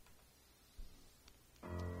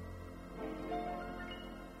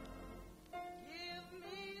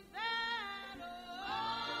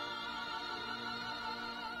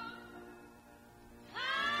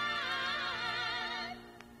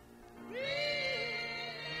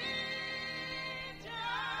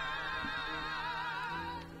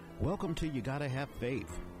Welcome to You Gotta Have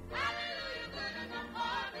Faith.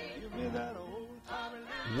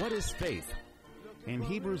 What is faith? In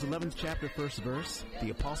Hebrews 11th chapter, first verse,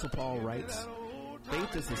 the Apostle Paul writes,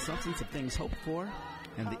 "Faith is the substance of things hoped for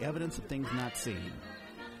and the evidence of things not seen."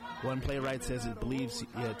 One playwright says it believes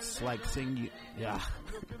it's like seeing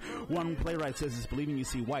One playwright says it's believing you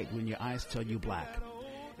see white when your eyes tell you black.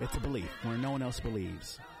 It's a belief where no one else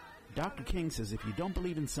believes. Dr. King says if you don't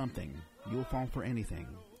believe in something, you'll fall for anything.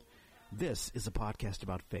 This is a podcast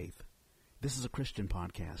about faith. This is a Christian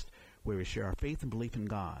podcast where we share our faith and belief in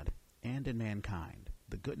God and in mankind,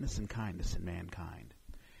 the goodness and kindness in mankind.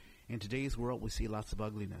 In today's world, we see lots of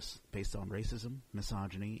ugliness based on racism,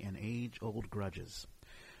 misogyny, and age-old grudges.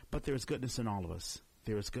 But there is goodness in all of us.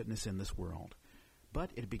 There is goodness in this world.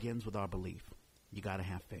 But it begins with our belief. You got to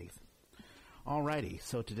have faith. Alrighty,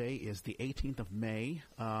 so today is the 18th of May.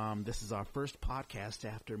 This is our first podcast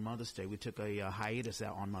after Mother's Day. We took a hiatus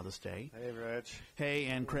out on Mother's Day. Hey, Reg. Hey,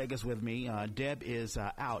 and Craig is with me. Deb is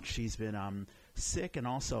out. She's been sick, and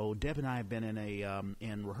also Deb and I have been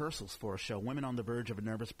in rehearsals for a show, Women on the Verge of a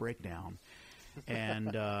Nervous Breakdown.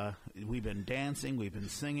 And we've been dancing, we've been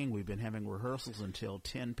singing, we've been having rehearsals until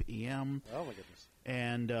 10 p.m. Oh, my goodness.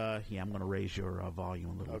 And, I'm going to raise your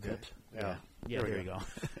volume a little bit. Yeah. Yeah, there you go.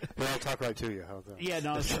 But I'll talk right to you. How's that? Yeah,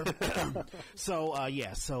 no, sure.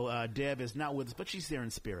 So Deb is not with us, but she's there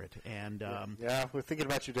in spirit. And yeah, we're thinking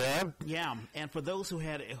about you, Deb. Yeah, and for those who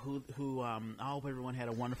I hope everyone had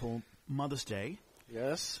a wonderful Mother's Day.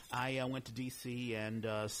 Yes. I went to D.C. and,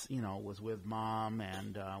 was with Mom,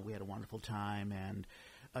 and we had a wonderful time. And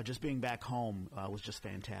just being back home was just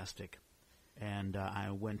fantastic. And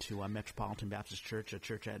I went to Metropolitan Baptist Church, a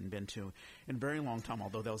church I hadn't been to in a very long time,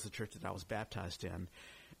 although that was the church that I was baptized in.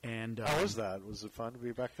 And how was that? Was it fun to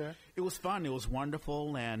be back there? It was fun. It was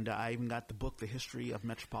wonderful. And I even got the book, The History of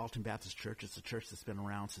Metropolitan Baptist Church. It's a church that's been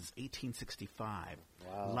around since 1865.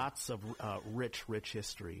 Wow. Lots of rich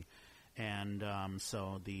history. And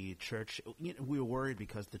so the church, we were worried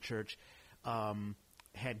because the church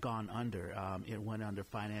had gone under. It went under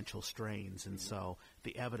financial strains, and so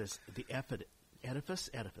the edifice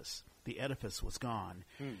was gone.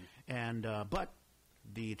 And but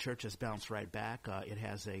the church has bounced right back. It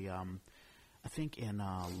has I think in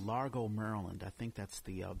Largo, Maryland. I think that's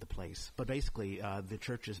the place. But basically, the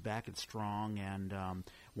church is back and strong, and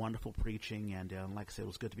wonderful preaching. And like I said, it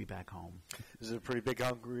was good to be back home. Is it a pretty big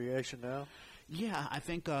congregation now? Yeah, I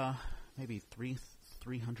think maybe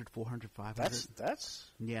 300, 400, 500.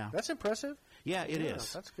 That's impressive. Yeah, it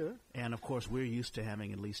is. That's good. And of course, we're used to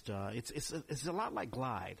having at least it's a lot like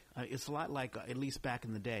Glide. It's a lot like at least back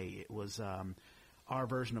in the day, it was our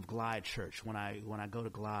version of Glide Church. When I go to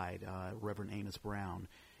Glide, Reverend Amos Brown,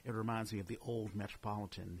 it reminds me of the old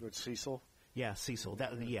Metropolitan. With Cecil. Yeah, Cecil.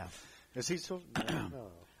 Is Cecil? No.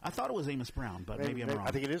 I thought it was Amos Brown, but maybe I'm wrong. I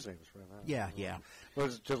think it is Amos Brown. Yeah. Well,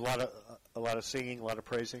 it's just a lot of singing, a lot of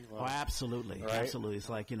praising. Oh, absolutely, right? Absolutely. It's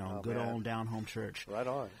like good old down home church. Right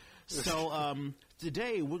on. So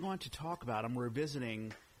today we're going to talk about. I'm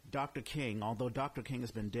revisiting Dr. King. Although Dr. King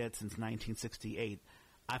has been dead since 1968,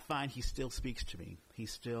 I find he still speaks to me.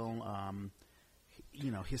 He's still,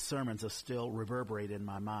 his sermons are still reverberate in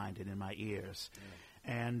my mind and in my ears. Yeah.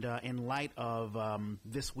 And in light of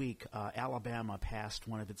this week, Alabama passed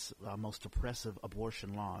one of its most oppressive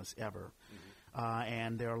abortion laws ever.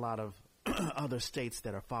 And there are a lot of other states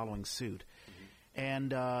that are following suit.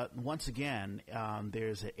 And once again,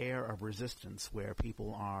 there's an air of resistance where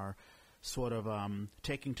people are sort of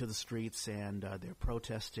taking to the streets and they're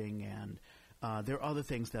protesting, and there are other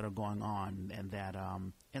things that are going on.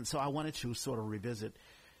 And so I wanted to sort of revisit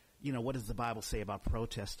what does the Bible say about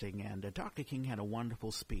protesting? And Dr. King had a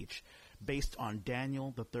wonderful speech based on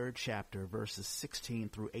Daniel, the 3rd chapter, verses 16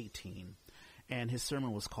 through 18. And his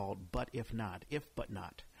sermon was called But If Not, If But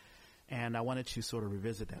Not. And I wanted to sort of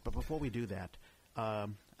revisit that. But before we do that,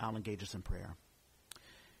 I'll engage us in prayer.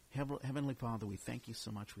 Heavenly Father, we thank you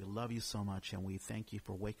so much. We love you so much. And we thank you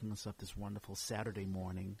for waking us up this wonderful Saturday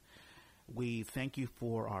morning. We thank you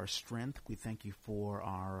for our strength. We thank you for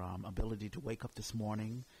our ability to wake up this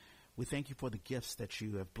morning. We thank you for the gifts that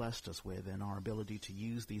you have blessed us with and our ability to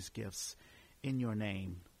use these gifts in your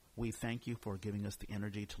name. We thank you for giving us the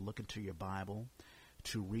energy to look into your Bible,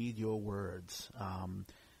 to read your words,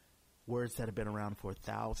 words that have been around for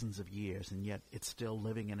thousands of years, and yet it's still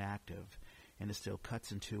living and active, and it still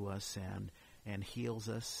cuts into us and heals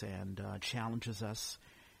us and challenges us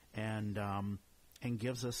and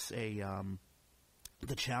gives us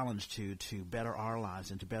the challenge to better our lives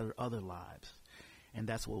and to better other lives. And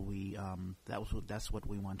that's what that's what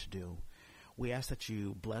we want to do. We ask that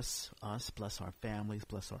you bless us, bless our families,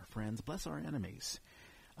 bless our friends, bless our enemies.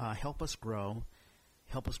 Help us grow.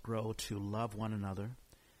 Help us grow to love one another.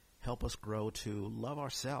 Help us grow to love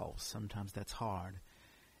ourselves. Sometimes that's hard.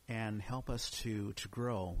 And help us to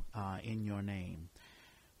grow in your name.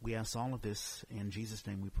 We ask all of this in Jesus'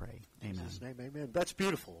 name we pray. Amen. In Jesus' name, amen. That's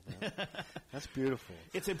beautiful, man. That's beautiful.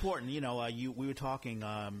 It's important. You know, we were talking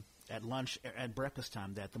at lunch, at breakfast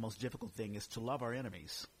time, that the most difficult thing is to love our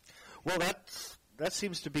enemies. Well, that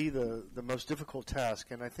seems to be the most difficult task.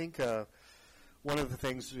 And I think one of the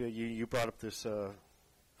things you brought up, this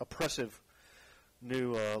oppressive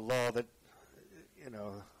new law that, you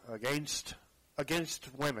know, against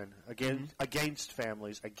women, against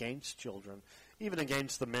families, against children, even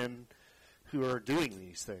against the men who are doing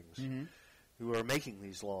these things, who are making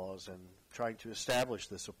these laws and trying to establish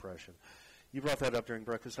this oppression. You brought that up during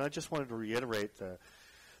breakfast, and I just wanted to reiterate the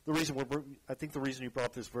reason I think the reason you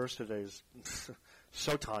brought this verse today is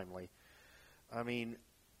so timely. I mean,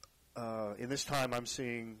 in this time, I'm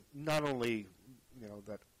seeing not only, you know,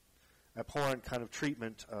 that abhorrent kind of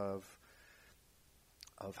treatment of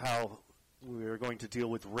how we are going to deal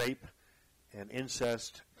with rape and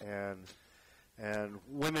incest and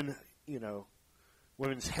women, you know,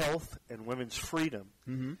 women's health and women's freedom.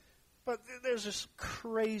 Mm-hmm. But there's this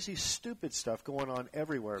crazy, stupid stuff going on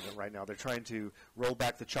everywhere right now. They're trying to roll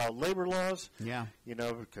back the child labor laws. Yeah. You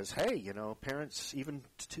know, because, hey, you know, parents, even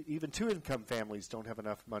two-income families don't have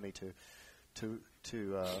enough money to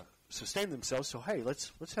sustain themselves. So, hey,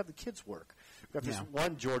 let's have the kids work. We've got this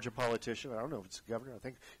one Georgia politician, I don't know if it's the governor, I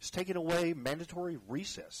think, is taking away mandatory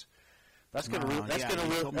recess. That's going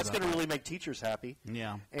to really make teachers happy.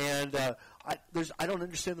 Yeah. And I don't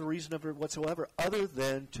understand the reason of it whatsoever, other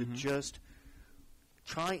than to just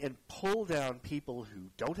try and pull down people who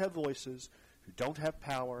don't have voices, who don't have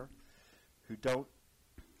power, who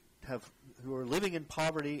are living in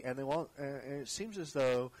poverty, and they want. And it seems as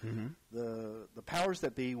though the powers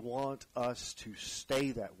that be want us to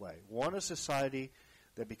stay that way. Want a society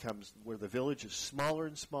that becomes where the village is smaller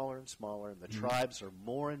and smaller and smaller, and the tribes are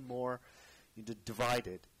more and more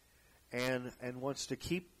divided, and wants to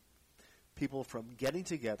keep people from getting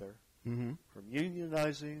together, from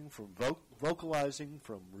unionizing, from vocalizing,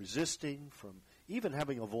 from resisting, from even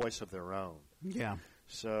having a voice of their own. Yeah.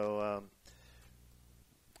 So,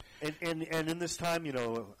 and in this time, you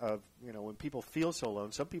know, when people feel so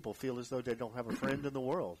alone, some people feel as though they don't have a friend in the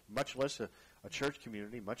world, much less a church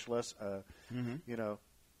community, much less,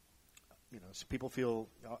 so people feel,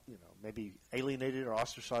 maybe alienated or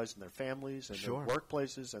ostracized in their families and their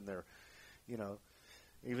workplaces and their,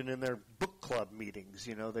 even in their book club meetings,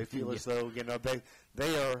 they feel as though,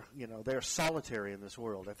 they are solitary in this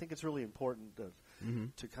world. I think it's really important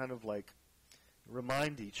to kind of like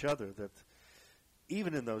remind each other that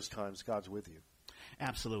even in those times, God's with you.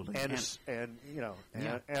 Absolutely. And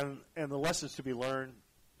the lessons to be learned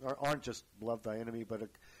aren't just love thy enemy, but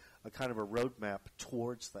a kind of a roadmap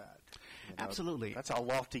towards that. Absolutely. That's our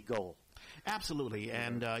lofty goal. Absolutely.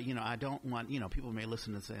 And, I don't want, people may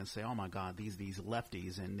listen and say, oh, my God, these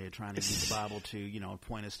lefties, and they're trying to use the Bible to,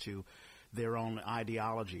 point us to their own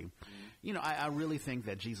ideology. I really think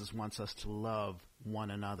that Jesus wants us to love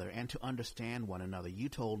one another and to understand one another. You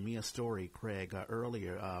told me a story, Craig,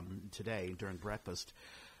 earlier today during breakfast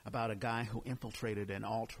about a guy who infiltrated an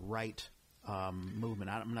alt-right movement.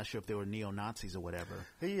 I'm not sure if they were neo-Nazis or whatever.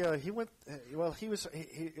 He went. He was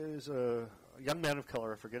a young man of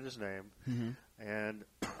color. I forget his name. And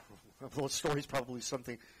the story's probably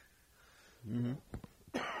something.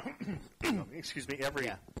 Excuse me.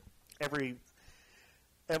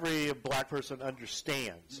 Every black person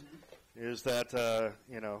understands is that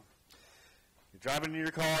you're driving in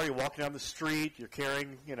your car, you're walking down the street, you're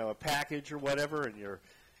carrying a package or whatever, and you're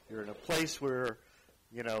in a place where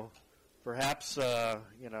perhaps,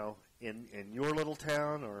 in your little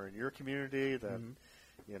town or in your community that,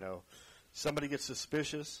 somebody gets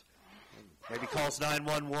suspicious, and maybe calls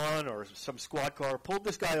 911 or some squad car, pulled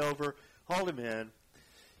this guy over, hauled him in,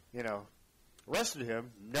 arrested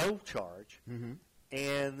him, no charge,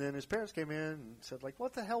 and then his parents came in and said, like,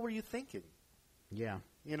 what the hell were you thinking? Yeah.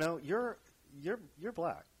 You're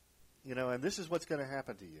black, and this is what's going to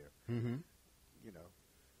happen to you.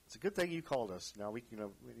 It's a good thing you called us. Now we,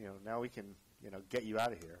 now we can, get you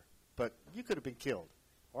out of here. But you could have been killed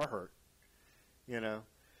or hurt,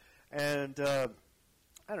 And I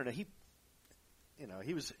don't know. He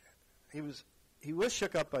was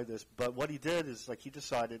shook up by this. But what he did is he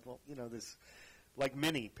decided, well, this, like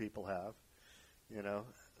many people have,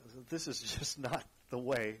 this is just not the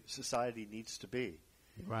way society needs to be.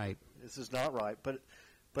 Right. This is not right. But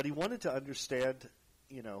he wanted to understand,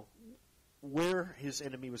 where his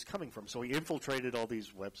enemy was coming from. So he infiltrated all these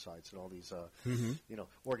websites and all these,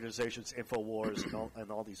 organizations, InfoWars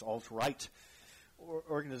and all these alt-right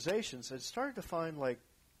organizations, and started to find, like,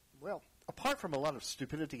 well, apart from a lot of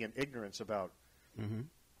stupidity and ignorance about,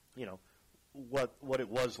 what it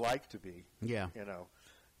was like to be,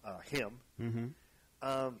 him,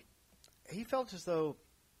 he felt as though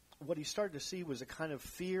what he started to see was a kind of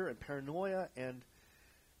fear and paranoia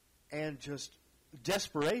and just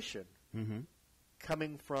desperation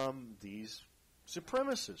coming from these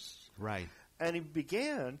supremacists. Right. And he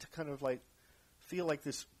began to kind of like feel like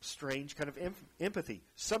this strange kind of empathy,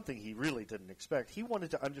 something he really didn't expect. He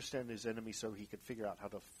wanted to understand his enemy so he could figure out how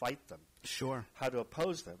to fight them. Sure. How to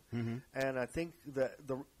oppose them. And I think that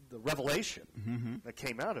the revelation that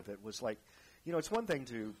came out of it was like, it's one thing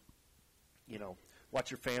to,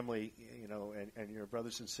 watch your family, and your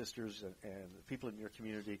brothers and sisters and the people in your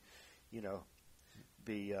community,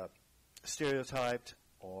 be stereotyped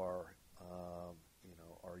or,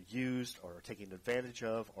 or used or taken advantage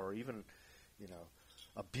of or even,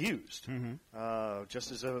 abused.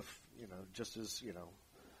 Just as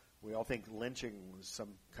we all think lynching was some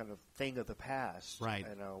kind of thing of the past, right?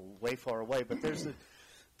 Way far away. But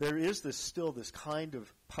there is still this kind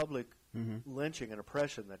of public lynching and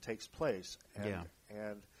oppression that takes place,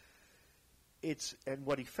 and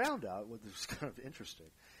what he found out, what was kind of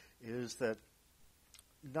interesting, is that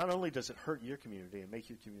not only does it hurt your community and make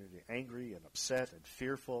your community angry and upset and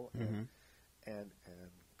fearful and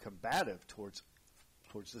combative towards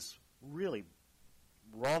this really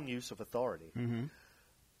wrong use of authority,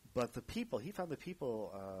 but he found the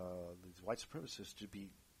people, these white supremacists, to be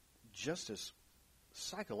just as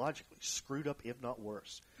psychologically screwed up, if not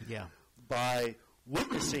worse, by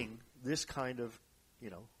witnessing this kind of,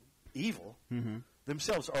 evil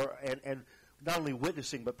themselves, and not only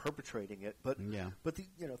witnessing but perpetrating it. But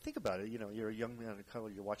think about it. You're a young man of color.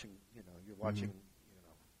 You're watching.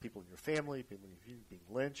 People in your family, people in your being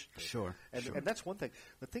lynched. Sure. And that's one thing.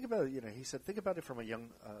 But think about it. He said, think about it from a young,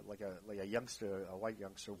 like a youngster, a white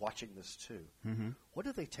youngster watching this too. What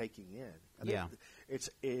are they taking in?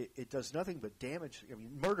 It does nothing but damage. I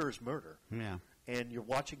mean, murder is murder. Yeah. And you're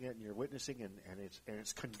watching it and you're witnessing and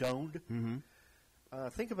it's condoned.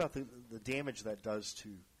 Think about the damage that does to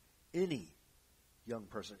any young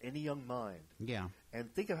person, any young mind. Yeah.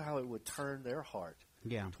 And think of how it would turn their heart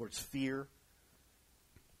towards fear,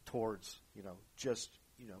 towards,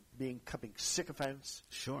 becoming sycophants.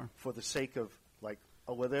 Sure. For the sake of, like,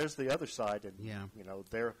 oh, well, there's the other side, and,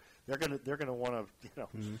 they're gonna want to,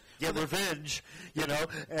 get revenge,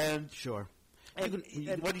 and. Sure. And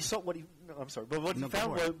what he saw, I'm sorry, but what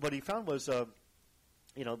he found was,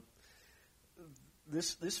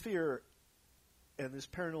 this fear and this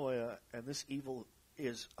paranoia and this evil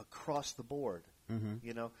is across the board.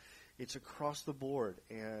 It's across the board,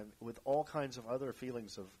 and with all kinds of other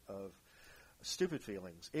feelings of stupid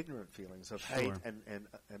feelings, ignorant feelings of hate and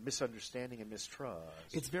misunderstanding and mistrust.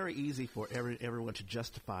 It's very easy for everyone to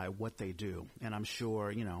justify what they do, and I'm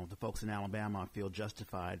sure the folks in Alabama feel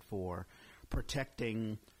justified for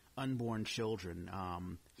protecting unborn children,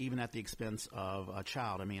 even at the expense of a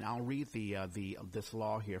child. I mean, I'll read this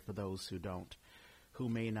law here for those who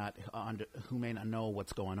may not know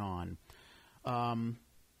what's going on.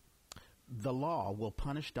 The law will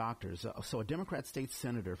punish doctors. So a Democrat state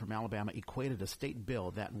senator from Alabama equated a state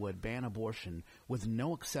bill that would ban abortion with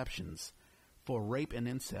no exceptions for rape and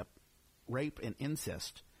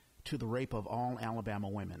incest to the rape of all Alabama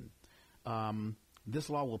women. This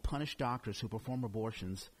law will punish doctors who perform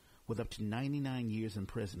abortions with up to 99 years in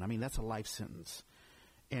prison. I mean, that's a life sentence.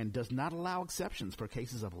 And does not allow exceptions for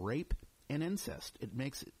cases of rape and incest.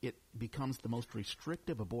 It becomes the most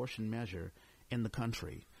restrictive abortion measure in the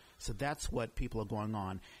country. So that's what people are going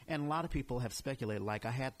on. And a lot of people have speculated, like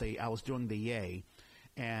I was doing the Yay,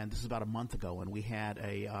 and this is about a month ago, and we had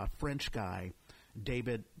a French guy,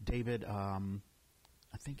 David, I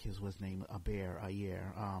think his name,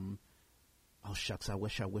 Ayer. Oh shucks! I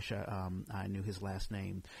wish I knew his last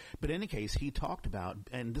name. But in any case, he talked about,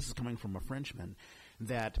 and this is coming from a Frenchman,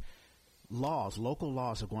 that local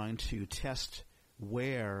laws are going to test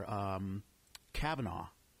where Kavanaugh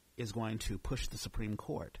is going to push the Supreme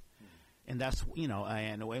Court. And that's,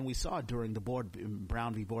 and we saw it during the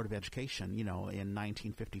Brown v. Board of Education, in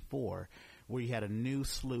 1954, where you had a new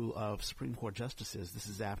slew of Supreme Court justices. This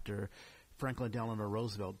is after Franklin Delano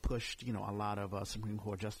Roosevelt pushed, a lot of Supreme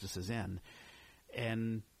Court justices in.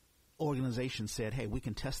 And organizations said, hey, we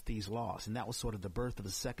can test these laws. And that was sort of the birth of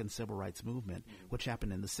the second civil rights movement, which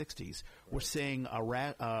happened in the 60s. Right. We're seeing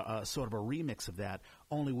a sort of a remix of that,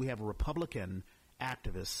 only we have Republican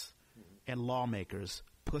activists and lawmakers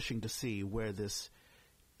pushing to see where this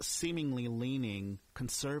seemingly leaning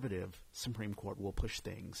conservative Supreme Court will push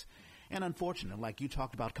things. And unfortunately, like you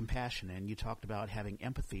talked about compassion and you talked about having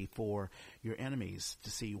empathy for your enemies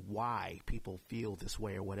to see why people feel this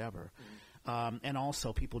way or whatever. And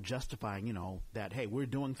also people justifying, that, hey, we're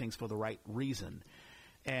doing things for the right reason.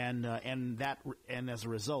 And as a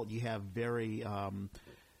result, you have very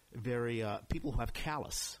people who have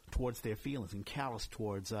callous towards their feelings and callous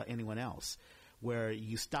towards anyone else, where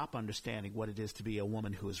you stop understanding what it is to be a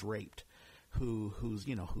woman who is raped, who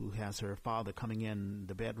has her father coming in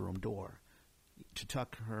the bedroom door to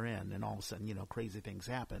tuck her in, and all of a sudden, crazy things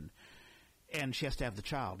happen. And she has to have the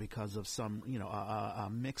child because of some, a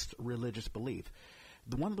mixed religious belief.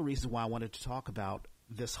 One of the reasons why I wanted to talk about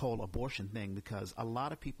this whole abortion thing, because a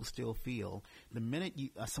lot of people still feel the minute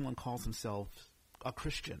someone calls himself a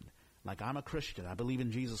Christian, like I'm a Christian, I believe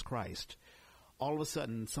in Jesus Christ, all of a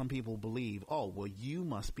sudden some people believe, oh, well, you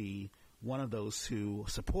must be one of those who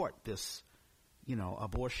support this,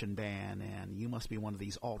 abortion ban, and you must be one of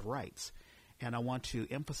these alt-rights. And I want to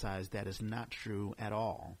emphasize that is not true at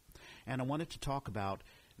all. And I wanted to talk about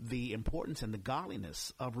the importance and the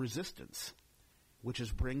godliness of resistance, which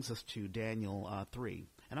brings us to Daniel 3.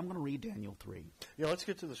 And I'm going to read Daniel 3. Yeah, let's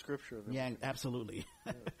get to the scripture. Yeah, absolutely.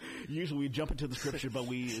 Yeah. Usually we jump into the scripture, but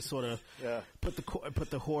we sort of put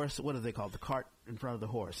the horse, what do they call it, the cart in front of the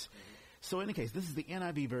horse. So in any case, this is the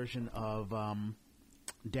NIV version of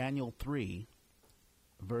Daniel 3,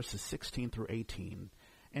 verses 16 through 18.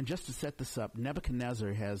 And just to set this up,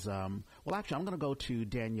 Nebuchadnezzar has, I'm going to go to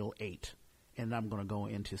Daniel 8, and I'm going to go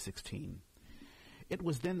into 16. It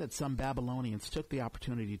was then that some Babylonians took the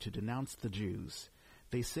opportunity to denounce the Jews.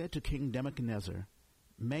 They said to King Nebuchadnezzar,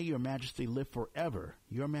 "May your majesty live forever.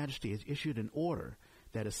 Your majesty has issued an order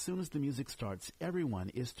that as soon as the music starts, everyone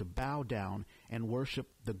is to bow down and worship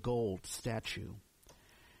the gold statue,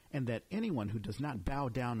 and that anyone who does not bow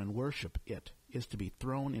down and worship it is to be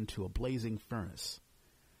thrown into a blazing furnace.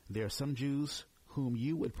 There are some Jews whom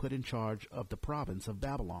you would put in charge of the province of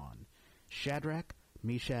Babylon, Shadrach,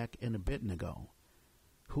 Meshach, and Abednego,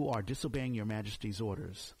 who are disobeying your majesty's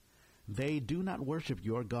orders. They do not worship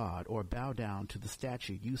your God or bow down to the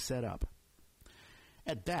statue you set up."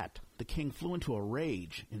 At that, the king flew into a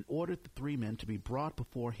rage and ordered the three men to be brought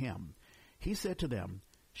before him. He said to them,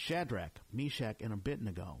 "Shadrach, Meshach, and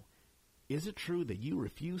Abednego, is it true that you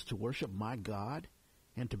refuse to worship my God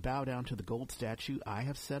and to bow down to the gold statue I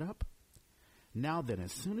have set up? Now then,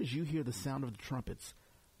 as soon as you hear the sound of the trumpets,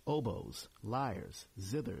 oboes, lyres,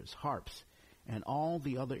 zithers, harps, and all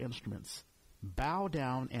the other instruments, bow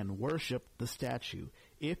down and worship the statue.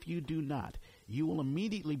 If you do not, you will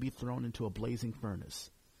immediately be thrown into a blazing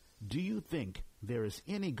furnace. Do you think there is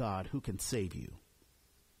any God who can save you?"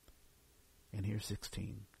 And here's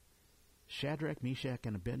 16. Shadrach, Meshach,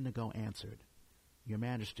 and Abednego answered, "Your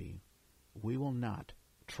Majesty, we will not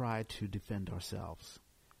try to defend ourselves.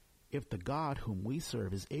 If the God whom we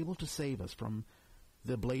serve is able to save us from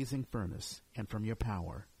the blazing furnace and from your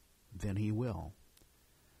power, then he will.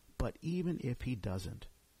 But even if he doesn't,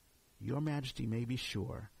 your Majesty may be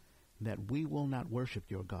sure that we will not worship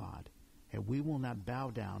your God, and we will not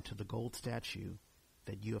bow down to the gold statue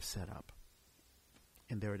that you have set up."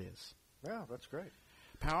 And there it is. Yeah, that's great.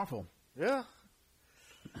 Powerful. Yeah.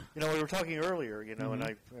 We were talking earlier, and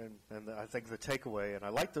I think the takeaway, and I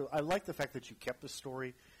like the fact that you kept the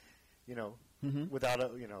story,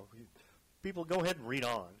 without people go ahead and read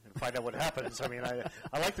on and find out what happens. I mean, I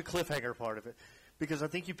like the cliffhanger part of it because I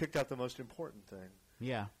think you picked out the most important thing.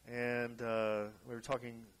 Yeah. And we were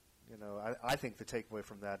talking, I think the takeaway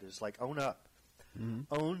from that is like own up,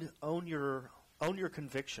 own your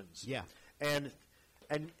convictions. Yeah. And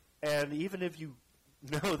even if you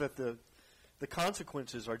know that the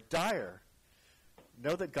consequences are dire,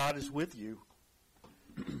 know that God is with you.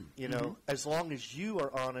 As long as you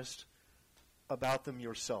are honest about them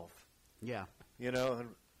yourself. Yeah.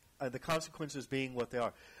 And the consequences being what they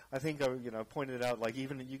are. I think I pointed out, like,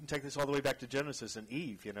 even you can take this all the way back to Genesis and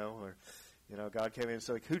Eve, where God came in and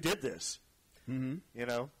said, like, who did this? And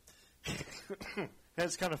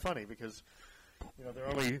it's kind of funny because there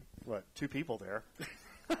are only two people there.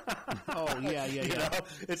 Oh yeah.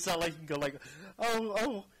 It's not like you can go like,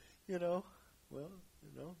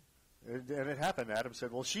 and it happened. Adam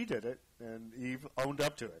said, "Well, she did it," and Eve owned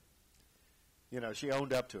up to it. She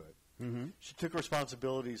owned up to it. Mm-hmm. She took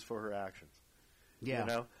responsibilities for her actions.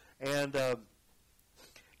 Yeah. And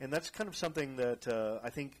that's kind of something that I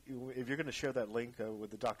think if you're going to share that link with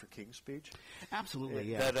the Dr. King speech,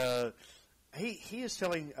 absolutely, yeah. That he is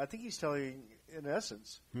telling. I think he's telling, in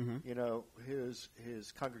essence,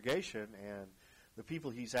 his congregation and the people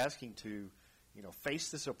he's asking to, face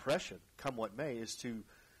this oppression, come what may, is to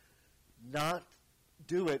not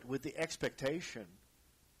do it with the expectation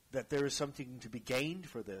that there is something to be gained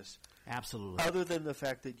for this. Absolutely. Other than the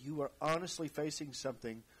fact that you are honestly facing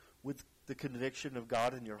something with the conviction of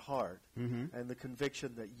God in your heart, and the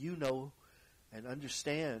conviction that you know and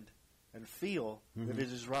understand and feel that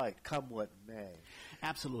it is right, come what may.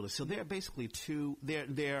 Absolutely. So there are basically two.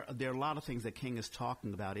 There are a lot of things that King is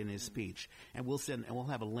talking about in his speech, and we'll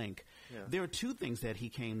have a link. Yeah. There are two things that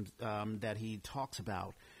he talks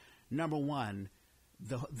about. Number one,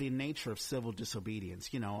 the nature of civil disobedience.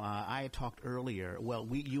 I had talked earlier. Well,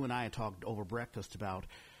 you and I had talked over breakfast about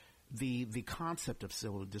the concept of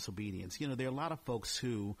civil disobedience. There are a lot of folks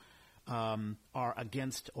who are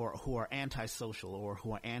against or who are antisocial or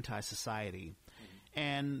who are anti-society.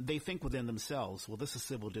 And they think within themselves, well, this is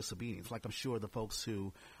civil disobedience. Like I'm sure the folks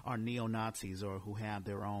who are neo-Nazis or who have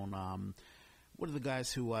their own, what are the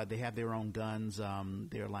guys who they have their own guns?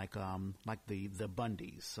 They're like the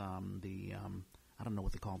Bundys. I don't know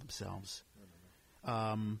what they call themselves.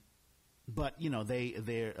 But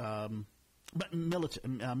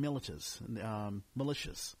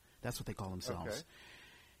militias. That's what they call themselves. Okay.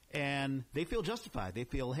 And they feel justified. They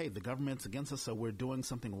feel, hey, the government's against us, so we're doing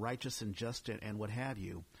something righteous and just and what have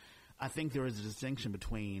you. I think there is a distinction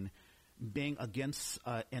between being against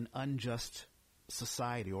an unjust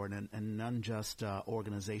society or an unjust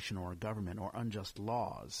organization or a government or unjust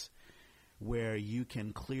laws, where you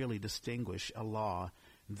can clearly distinguish a law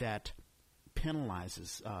that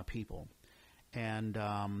penalizes people, and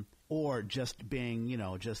or just being,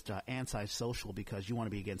 antisocial because you want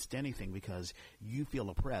to be against anything because you feel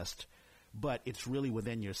oppressed, but it's really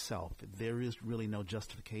within yourself. There is really no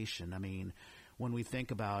justification. I mean, when we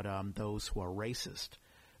think about those who are racist,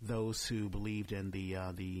 those who believed in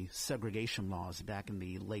the segregation laws back in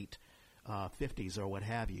the late 50s or what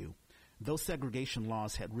have you, those segregation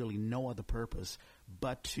laws had really no other purpose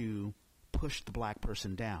but to push the black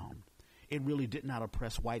person down. It really did not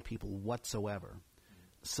oppress white people whatsoever.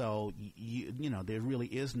 So, there really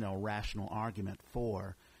is no rational argument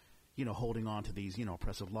for, holding on to these,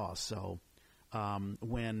 oppressive laws. So,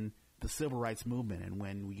 when the Civil Rights Movement and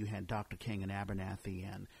when you had Dr. King and Abernathy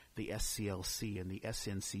and the SCLC and the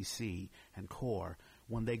SNCC and CORE,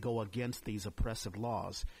 when they go against these oppressive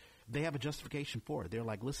laws, they have a justification for it. They're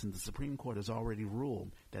like, listen, the Supreme Court has already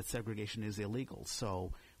ruled that segregation is illegal.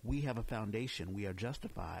 So we have a foundation. We are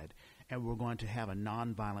justified. And we're going to have a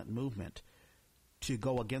nonviolent movement to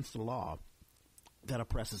go against the law that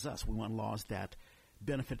oppresses us. We want laws that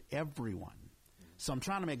benefit everyone. So I'm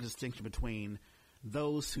trying to make a distinction between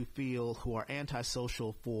those who are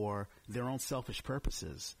antisocial for their own selfish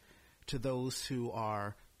purposes to those who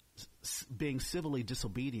are being civilly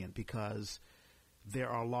disobedient because there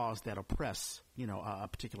are laws that oppress, a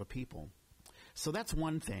particular people. So that's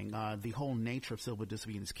one thing, the whole nature of civil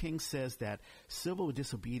disobedience. King says that civil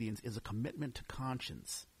disobedience is a commitment to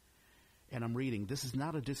conscience. And I'm reading, this is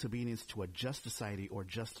not a disobedience to a just society or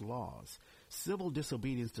just laws. Civil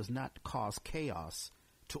disobedience does not cause chaos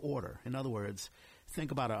to order. In other words,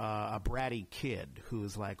 think about a bratty kid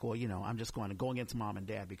who's like, well, I'm just going to go against mom and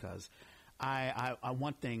dad because I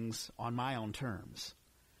want things on my own terms.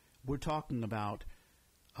 We're talking about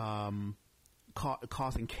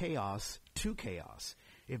causing chaos to chaos.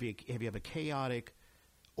 If you have a chaotic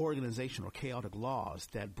organization or chaotic laws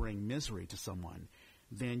that bring misery to someone,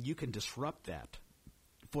 then you can disrupt that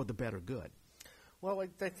for the better good. Well, I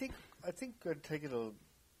think I'd take it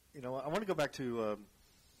I want to go back to.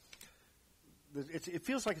 It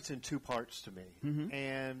feels like it's in two parts to me,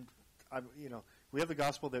 and we have the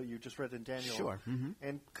gospel that you just read in Daniel, sure,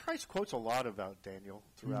 and Christ quotes a lot about Daniel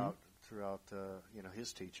throughout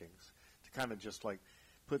his teachings to kind of just like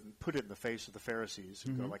put it in the face of the Pharisees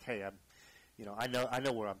who go like, hey, I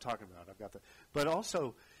know what I'm talking about. I've got the, but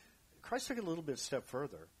also Christ took it a little bit step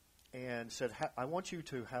further and said, I want you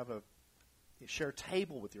to share a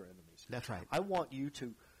table with your enemies. That's right. I want you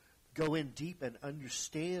to go in deep and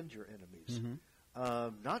understand your enemies.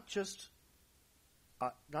 Not just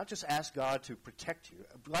ask God to protect you.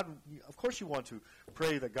 God, of course, you want to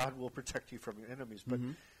pray that God will protect you from your enemies, but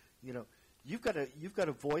you've got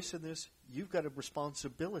a voice in this. You've got a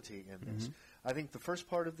responsibility in this. I think the first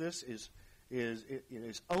part of this is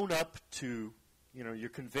own up to your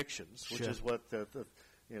convictions, which is what the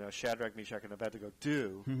Shadrach, Meshach, and Abednego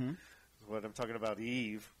do. What I'm talking about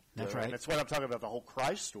Eve. That's right. And that's what I'm talking about the whole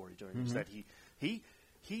Christ story doing, is that he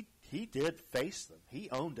did face them. He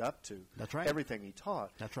owned up to everything he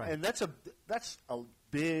taught. That's right. And that's a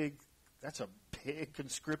big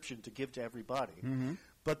conscription to give to everybody.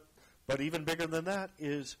 But even bigger than that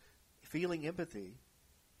is feeling empathy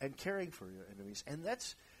and caring for your enemies. And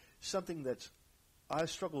that's something that I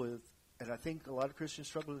struggle with, and I think a lot of Christians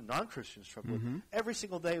struggle with, non-Christians struggle with, every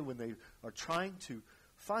single day when they are trying to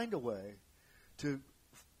find a way to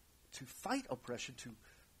fight oppression,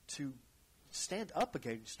 to stand up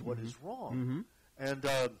against what is wrong. And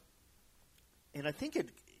I think it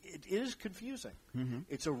is confusing.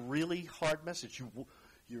 It's a really hard message.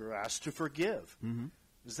 You're asked to forgive.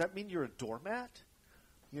 Does that mean you're a doormat?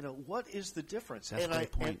 You know, what is the difference? That's a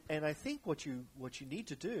great point. And I think what you need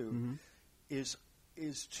to do is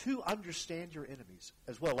to understand your enemies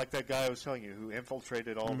as well. Like that guy I was telling you who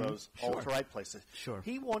infiltrated all those alt-right places. Sure.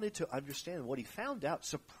 He wanted to understand. What he found out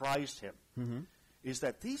surprised him is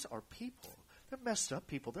that these are people. They're messed up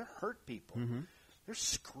people. They're hurt people. They're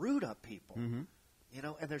screwed up people. You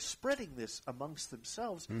know, and they're spreading this amongst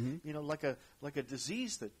themselves. You know, like a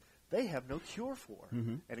disease that they have no cure for,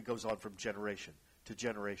 and it goes on from generation to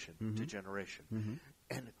generation to generation.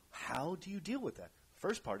 And how do you deal with that?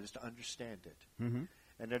 First part is to understand it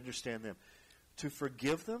and understand them. To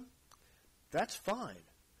forgive them, that's fine,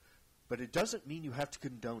 but it doesn't mean you have to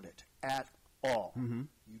condone it at all.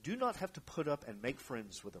 You do not have to put up and make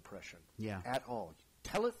friends with oppression at all.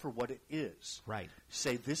 Tell it for what it is. Right.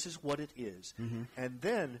 Say this is what it is. And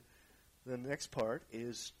then the next part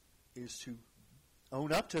is to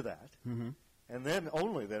own up to that. And then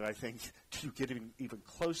only then, I think, do you get even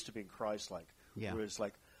close to being Christ-like. Yeah. Where it's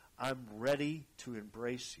like, I'm ready to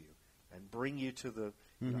embrace you and bring you to the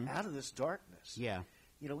you know, out of this darkness. Yeah.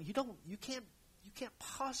 You know, you can't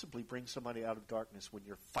possibly bring somebody out of darkness when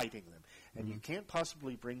you're fighting them, and you can't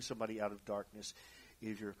possibly bring somebody out of darkness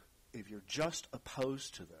if you're just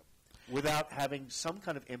opposed to them, without having some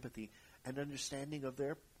kind of empathy and understanding of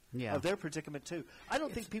their predicament too. I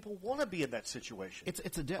don't think people want to be in that situation. It's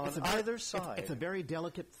either side. It's a very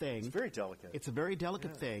delicate thing. It's very delicate. It's a very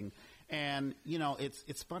delicate thing, and you know,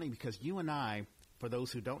 it's funny because you and I, for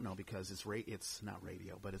those who don't know, because it's not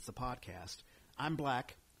radio, but it's a podcast. I'm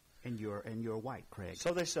black, and you're white, Craig.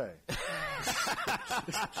 So they say.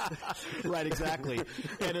 Right, exactly.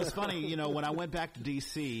 And it's funny, you know, when I went back to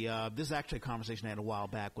D.C., this is actually a conversation I had a while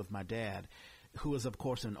back with my dad, who is, of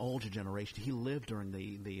course, an older generation. He lived during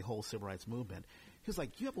the whole civil rights movement. He was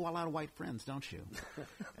like, you have a lot of white friends, don't you?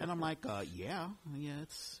 And I'm like, yeah,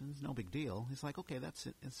 it's no big deal. He's like, okay,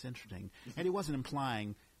 it's interesting. And he wasn't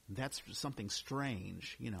implying that's something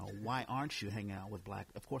strange. You know, why aren't you hanging out with black?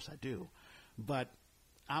 Of course I do. But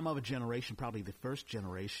I'm of a generation, probably the first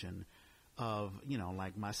generation of, you know,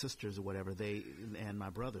 like my sisters or whatever, and my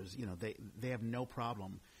brothers, you know, they have no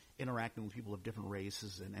problem interacting with people of different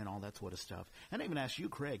races and all that sort of stuff. And I even asked you,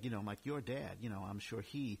 Craig, you know, like your dad, you know, I'm sure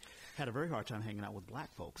he had a very hard time hanging out with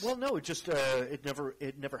black folks. Well, no, it just it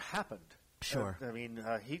never happened. Sure. I mean,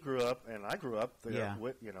 he grew up, and I grew up there,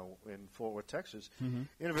 you know, in Fort Worth, Texas, in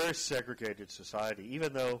a very segregated society.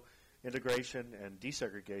 Even though integration and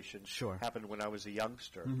desegregation happened when I was a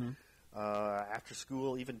youngster, after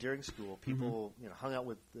school, even during school, people you know hung out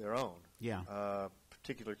with their own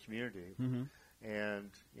particular community, and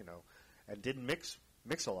you know, and didn't mix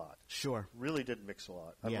a lot. Sure. Really didn't mix a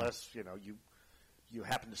lot, unless you know you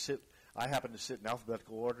happen to sit. I happened to sit in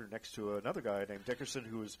alphabetical order next to another guy named Dickerson,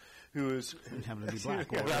 who was happened to be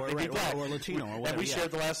black, or Latino, or whatever. And we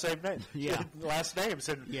shared the last same name. Last names,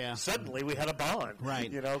 and suddenly we had a bond.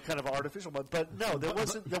 Right. You know, kind of an artificial bond. But no, there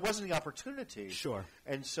wasn't the opportunity. Sure.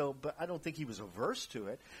 And so, but I don't think he was averse to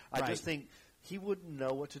it. I just think he wouldn't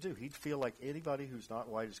know what to do. He'd feel like anybody who's not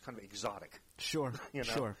white is kind of exotic. Sure, you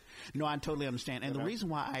know? Sure. No, I totally understand. And the reason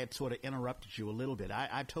why I had sort of interrupted you a little bit,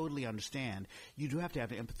 I totally understand. You do have to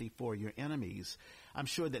have empathy for your enemies. I'm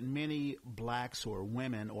sure that many blacks or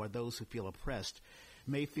women or those who feel oppressed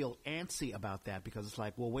may feel antsy about that because it's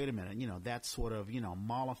like, well, wait a minute, you know, that's sort of, you know,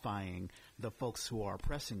 mollifying the folks who are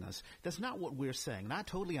oppressing us. That's not what we're saying. And I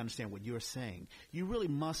totally understand what you're saying. You really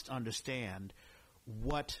must understand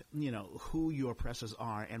what, you know, who your oppressors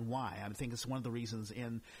are and why. I think it's one of the reasons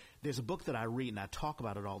there's a book that I read and I talk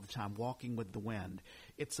about it all the time, Walking with the Wind.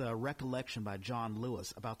 It's a recollection by John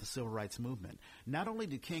Lewis about the civil rights movement. Not only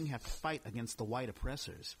did King have to fight against the white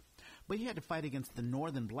oppressors, but he had to fight against the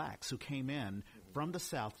northern blacks who came in from the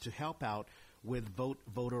South to help out with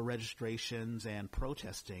voter registrations and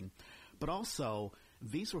protesting. But also,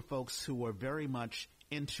 these were folks who were very much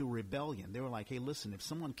into rebellion. They were like, hey, listen, if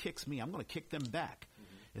someone kicks me, I'm going to kick them back.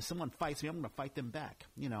 If someone fights me, I'm going to fight them back.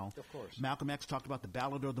 You know, of course. Malcolm X talked about the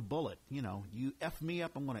ballad or the bullet. You know, you F me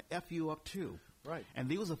up, I'm going to F you up too. Right. And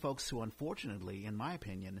these are folks who, unfortunately, in my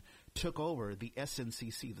opinion, took over the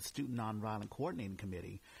SNCC, the Student Nonviolent Coordinating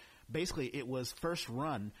Committee, basically it was first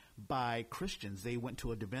run by Christians. They went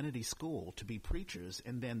to a divinity school to be preachers,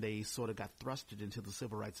 and then they sort of got thrusted into the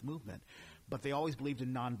civil rights movement. But they always believed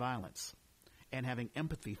in nonviolence and having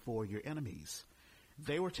empathy for your enemies.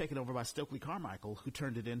 They were taken over by Stokely Carmichael, who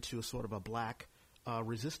turned it into a sort of a black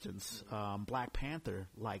resistance, Black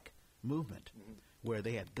Panther-like movement, where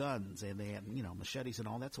they had guns and they had, machetes and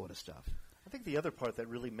all that sort of stuff. I think the other part that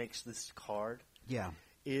really makes this hard Yeah.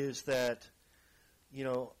 is that,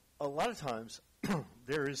 a lot of times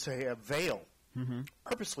there is a veil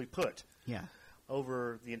purposely put Yeah.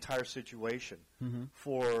 over the entire situation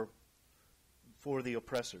for the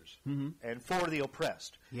oppressors and for the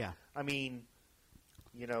oppressed. Yeah. I mean,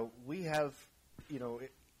 we have,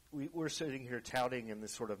 we're sitting here touting in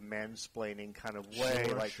this sort of mansplaining kind of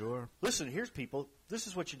way. Sure. Listen, here's people. This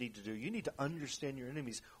is what you need to do. You need to understand your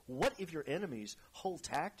enemies. What if your enemy's whole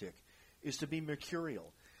tactic is to be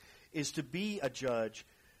mercurial, is to be a judge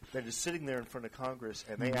that is sitting there in front of Congress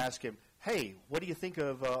and they ask him, hey, what do you think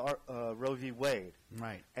of Roe v. Wade?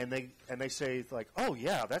 Right. And they say, like, oh,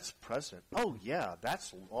 yeah, that's precedent. Oh, yeah,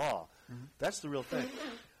 that's law. That's the real thing.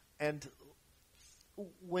 And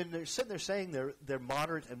when they're sitting there saying they're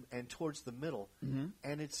moderate and towards the middle,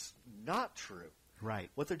 and it's not true. Right.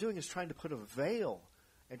 What they're doing is trying to put a veil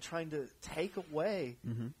and trying to take away,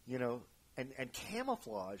 and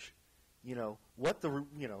camouflage, what the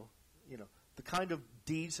kind of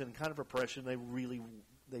deeds and kind of oppression they really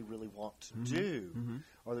want to do,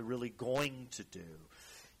 or they're really going to do.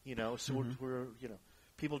 So we're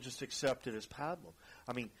people just accept it as pablum.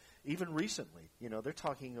 I mean, even recently,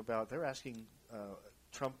 they're asking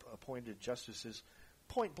Trump-appointed justices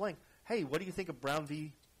point blank, hey, what do you think of Brown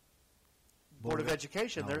v. Board of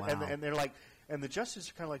Education? And they're like, and the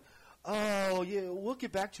justices are kind of like, oh, yeah, we'll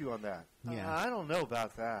get back to you on that. Yeah. I don't know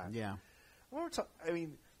about that. Yeah.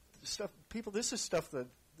 This is stuff that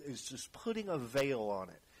is just putting a veil on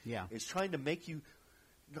it. Yeah. It's trying to make you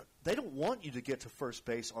 – they don't want you to get to first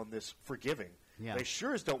base on this forgiving. Yeah. They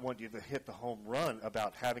sure as don't want you to hit the home run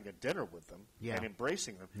about having a dinner with them and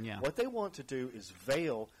embracing them. Yeah. What they want to do is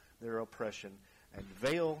veil their oppression and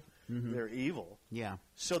veil their evil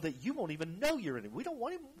so that you won't even know you're in it. We don't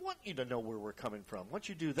even want you to know where we're coming from. Once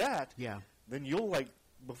you do that, then you'll,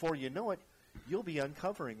 before you know it, you'll be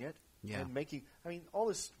uncovering it and making – all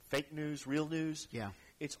this fake news, real news,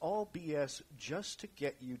 it's all BS just to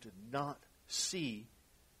get you to not see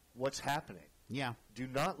what's happening. Yeah. Do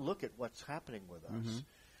not look at what's happening with us.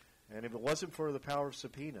 And if it wasn't for the power of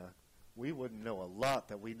subpoena, we wouldn't know a lot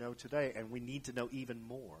that we know today, and we need to know even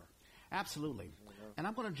more. Absolutely. And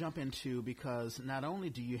I'm going to jump into, because not only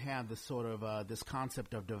do you have this sort of this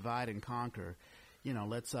concept of divide and conquer,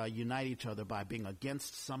 let's unite each other by being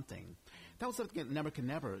against something. That was something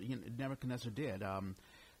Nebuchadnezzar did.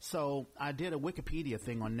 So I did a Wikipedia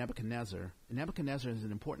thing on Nebuchadnezzar. Nebuchadnezzar is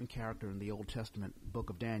an important character in the Old Testament book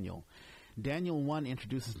of Daniel. Daniel 1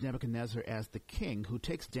 introduces Nebuchadnezzar as the king who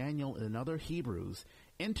takes Daniel and other Hebrews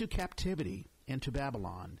into captivity, into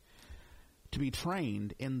Babylon, to be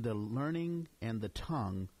trained in the learning and the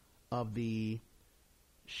tongue of the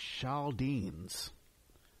Chaldeans.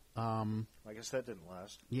 I guess that didn't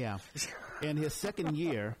last. Yeah. In his second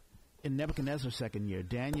year, in Nebuchadnezzar's second year,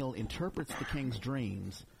 Daniel interprets the king's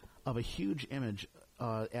dreams of a huge image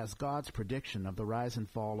as God's prediction of the rise and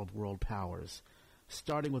fall of world powers,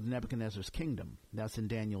 starting with Nebuchadnezzar's kingdom. That's in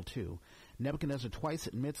Daniel 2. Nebuchadnezzar twice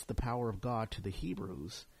admits the power of God to the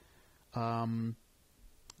Hebrews.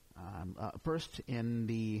 First in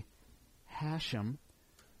the Hashem.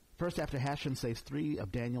 First after Hashem saves 3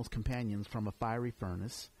 of Daniel's companions from a fiery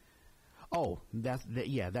furnace. Oh, that's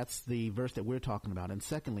the verse that we're talking about. And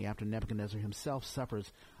secondly, after Nebuchadnezzar himself suffers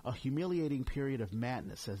a humiliating period of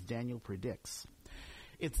madness, as Daniel predicts.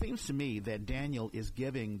 It seems to me that Daniel is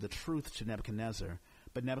giving the truth to Nebuchadnezzar,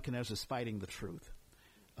 but Nebuchadnezzar is fighting the truth.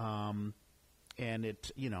 And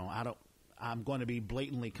I'm going to be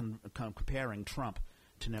blatantly comparing Trump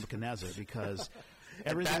to Nebuchadnezzar, because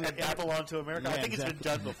everything and Babylon to America. I think it's been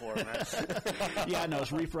done before, man. Yeah, no,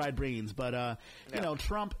 it's refried beans. But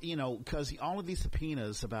Trump, because all of these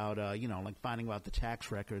subpoenas about, like finding about the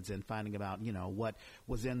tax records and finding about, what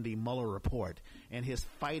was in the Mueller report, and his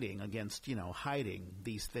fighting against, hiding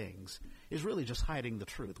these things is really just hiding the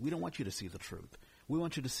truth. We don't want you to see the truth. We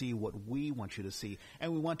want you to see what we want you to see,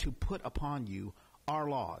 and we want to put upon you our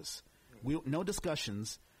laws. No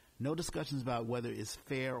discussions about whether it's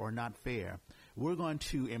fair or not fair. We're going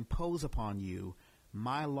to impose upon you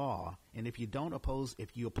my law, and if you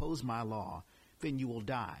oppose my law, then you will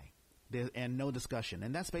die. And no discussion.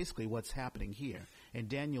 And that's basically what's happening here in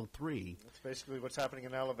Daniel 3. That's basically what's happening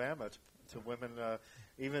in Alabama to women,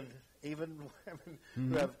 even women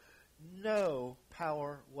who have no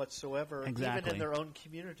power whatsoever, Exactly. even in their own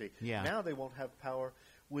community. Yeah. Now they won't have power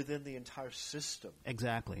within the entire system.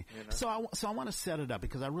 Exactly. You know? So I want to set it up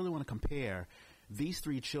because I really want to compare these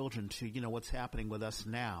three children to, what's happening with us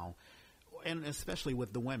now, and especially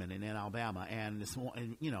with the women in Alabama. And,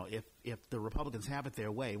 if the Republicans have it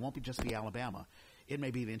their way, it won't just be Alabama. It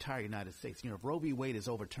may be the entire United States. If Roe v. Wade is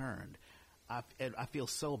overturned, I feel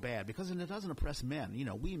so bad because it doesn't oppress men.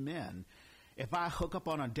 We men, if I hook up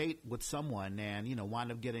on a date with someone and,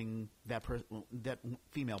 wind up getting that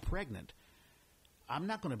female pregnant, I'm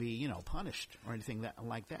not going to be, punished or anything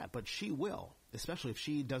like that. But she will, especially if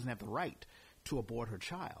she doesn't have the right to abort her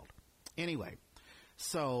child. Anyway,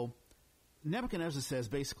 so Nebuchadnezzar says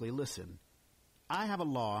basically, listen, I have a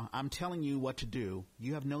law. I'm telling you what to do.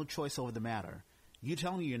 You have no choice over the matter. You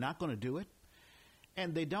telling me you're not going to do it?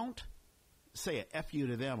 And they don't say a F you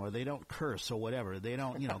to them, or they don't curse or whatever. They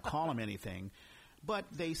don't, call them anything. But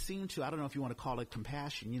they seem to, I don't know if you want to call it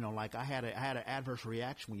compassion, like I had an adverse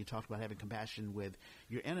reaction when you talked about having compassion with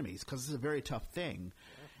your enemies, because it's a very tough thing.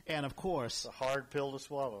 And of course, it's a hard pill to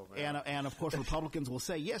swallow, man. And of course, Republicans will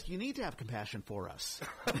say, yes, you need to have compassion for us.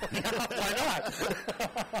 Why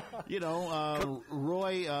not?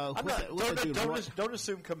 Roy, don't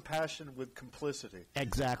assume compassion with complicity.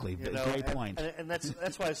 Exactly. Great point. And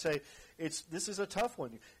that's why I say this is a tough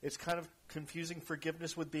one. It's kind of confusing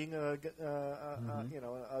forgiveness with being a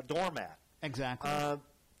doormat. Exactly.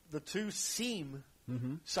 The two seem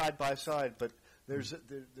side by side, but there's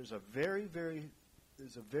a very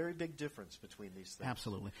big difference between these things.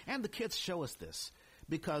 Absolutely. And the kids show us this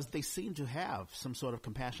because they seem to have some sort of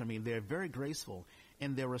compassion. I mean, they're very graceful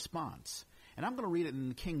in their response. And I'm going to read it in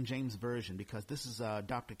the King James Version because this is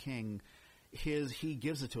Dr. King. He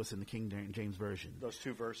gives it to us in the King James Version. Those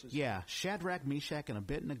two verses? Yeah. Shadrach, Meshach, and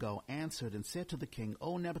Abednego answered and said to the king,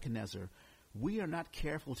 O Nebuchadnezzar, we are not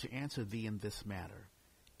careful to answer thee in this matter.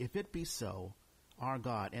 If it be so, our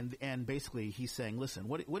God, and basically he's saying, listen,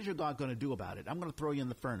 what is your God going to do about it? I'm going to throw you in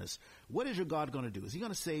the furnace. What is your God going to do? Is he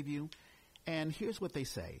going to save you? And here's what they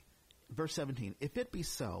say. Verse 17, if it be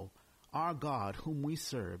so, our God whom we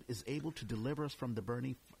serve is able to deliver us from the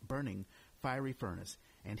burning fiery furnace,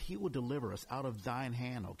 and he will deliver us out of thine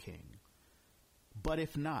hand, O king. But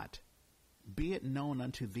if not, be it known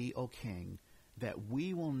unto thee, O king, that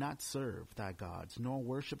we will not serve thy gods, nor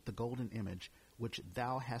worship the golden image which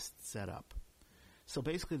thou hast set up. So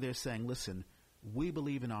basically they're saying, listen, we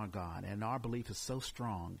believe in our God, and our belief is so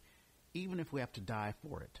strong, even if we have to die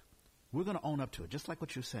for it. We're going to own up to it, just like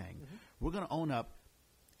what you're saying. Mm-hmm. We're going to own up,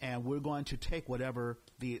 and we're going to take whatever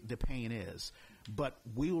the pain is. But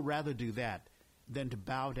we will rather do that than to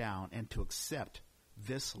bow down and to accept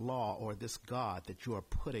this law or this God that you are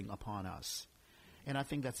putting upon us. And I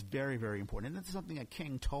think that's very, very important. And that's something that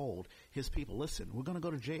King told his people. Listen, we're going to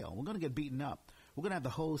go to jail. We're going to get beaten up. We're going to have the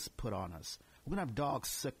hose put on us. We're going to have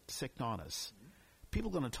dogs sicked on us. People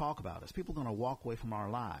are going to talk about us. People are going to walk away from our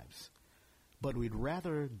lives. But we'd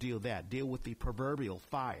rather deal with the proverbial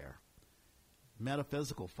fire,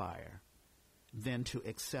 metaphysical fire, than to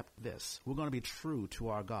accept this. We're going to be true to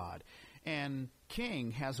our God. And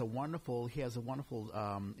King has a wonderful,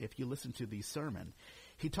 if you listen to the sermon,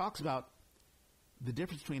 he talks about the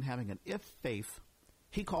difference between having an if faith,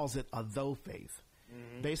 he calls it a though faith.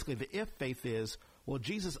 Mm-hmm. Basically, the if faith is, well,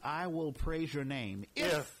 Jesus, I will praise your name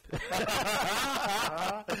if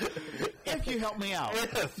you help me out.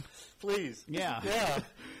 Please. Yeah.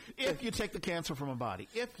 If you take the cancer from my body.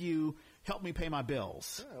 If you help me pay my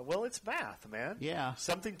bills. Yeah, well, it's math, man. Yeah.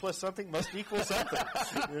 Something plus something must equal something.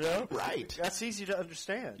 Right. That's easy to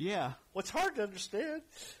understand. Yeah. What's hard to understand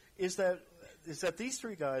is that these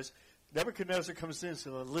three guys, Nebuchadnezzar comes in and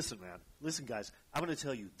says, listen, man. Listen, guys. I'm going to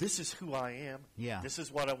tell you, this is who I am. Yeah. This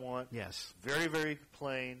is what I want. Yes. Very, very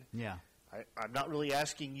plain. Yeah. I'm not really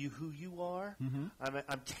asking you who you are. Mm-hmm.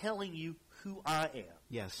 I'm telling you who I am.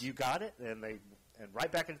 Yes. You got it? And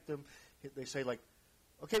right back at them, they say, like,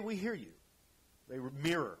 okay, we hear you. They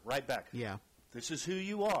mirror right back. Yeah. This is who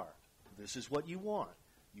you are. This is what you want.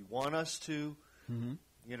 You want us to,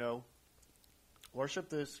 worship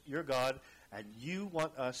this, your God, and you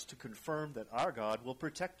want us to confirm that our God will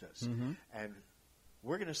protect us. Mm-hmm. And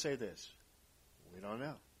we're going to say this. We don't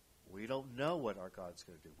know. We don't know what our God's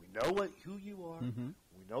going to do. We know who you are. Mm-hmm.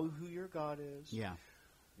 We know who your God is. Yeah.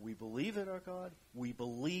 We believe in our God. We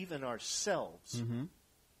believe in ourselves. Mm-hmm.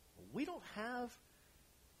 We don't have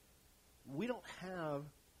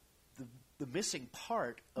the missing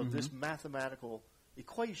part of mm-hmm. this mathematical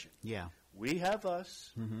equation. Yeah. We have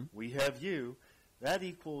us. Mm-hmm. We have you. That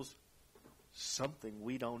equals something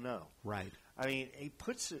we don't know. Right. I mean, it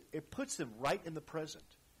puts them right in the present.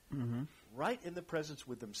 Mm-hmm. right in the presence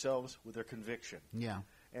with themselves, with their conviction. Yeah.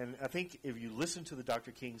 And I think if you listen to the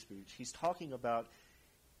Dr. King speech, he's talking about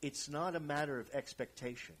it's not a matter of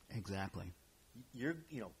expectation. Exactly.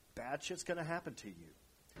 Bad shit's going to happen to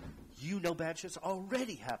you. You know bad shit's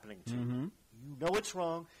already happening to you. You know it's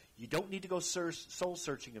wrong. You don't need to go soul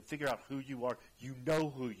searching and figure out who you are. You know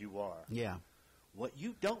who you are. Yeah. What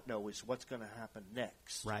you don't know is what's going to happen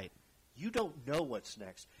next. Right. You don't know what's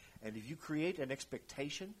next. And if you create an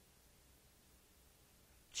expectation,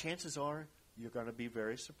 chances are you're going to be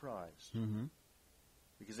very surprised.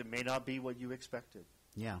 Because it may not be what you expected.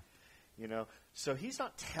 Yeah. So he's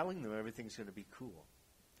not telling them everything's going to be cool.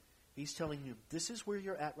 He's telling you, this is where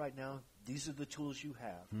you're at right now. These are the tools you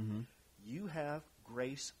have. You have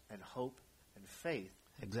grace and hope and faith.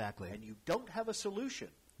 Exactly. And you don't have a solution.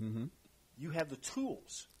 You have the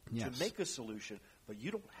tools to make a solution, but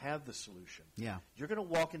you don't have the solution. Yeah. You're going to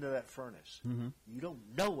walk into that furnace. You don't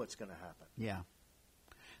know what's going to happen. Yeah.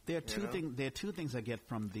 There are two things I get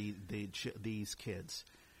from these kids.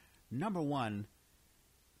 Number one,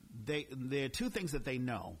 there are two things that they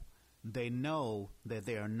know. They know that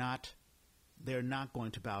they're not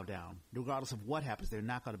going to bow down. Regardless of what happens, they're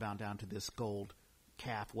not going to bow down to this gold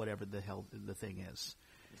calf, whatever the hell the thing is.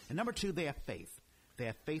 And number two, they have faith. They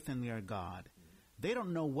have faith in their God. They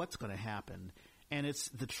don't know what's going to happen, and it's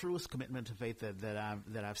the truest commitment to faith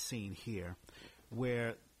that I've seen here,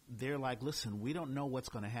 where they're like, listen, we don't know what's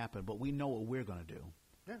going to happen, but we know what we're going to do.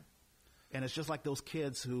 Yeah. And it's just like those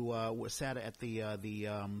kids who were sat at the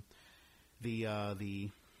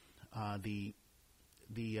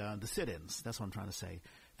sit-ins. That's what I'm trying to say.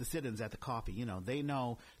 The sit-ins at the coffee. They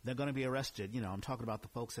know they're going to be arrested. I'm talking about the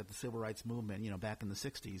folks at the civil rights movement. back in the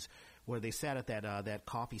 '60s, where they sat at that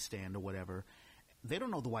coffee stand or whatever. They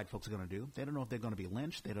don't know what the white folks are going to do. They don't know if they're going to be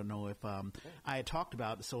lynched. They don't know if I had talked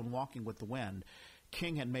about, so in Walking with the Wind,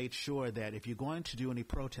 King had made sure that if you're going to do any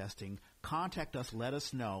protesting, contact us, let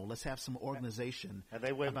us know. Let's have some organization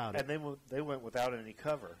about it. And they went without any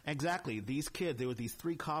cover. Exactly. These kids, there were these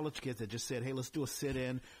 3 college kids that just said, hey, let's do a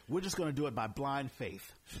sit-in. We're just going to do it by blind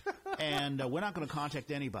faith. And we're not going to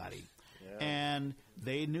contact anybody. Yeah. And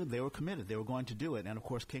they knew they were committed. They were going to do it. And, of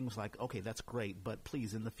course, King was like, okay, that's great, but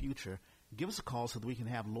please, in the future, give us a call so that we can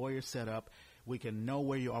have lawyers set up. We can know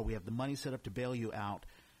where you are. We have the money set up to bail you out.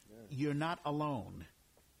 You're not alone.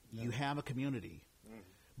 No. You have a community.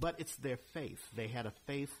 But it's their faith. They had a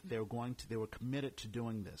faith. They were committed to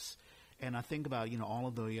doing this. And I think about, all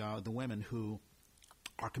of the women who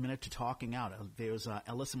are committed to talking out. There's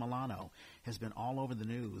Alyssa Milano has been all over the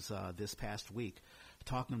news this past week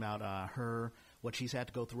talking about what she's had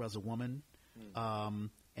to go through as a woman.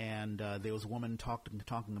 And there was a woman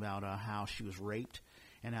talking about how she was raped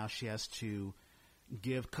and how she has to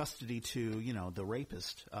give custody to, the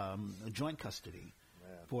rapist, joint custody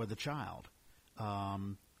for the child,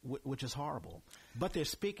 which is horrible. But they're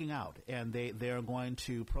speaking out, and they're going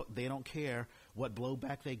to they don't care what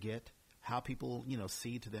blowback they get, how people,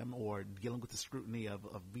 see to them, or dealing with the scrutiny of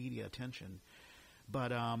media attention.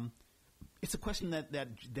 But it's a question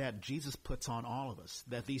that Jesus puts on all of us,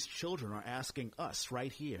 that these children are asking us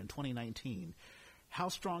right here in 2019. How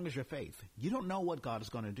strong is your faith? You don't know what God is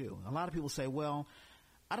going to do. A lot of people say, well,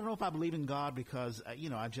 I don't know if I believe in God because, I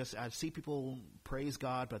see people praise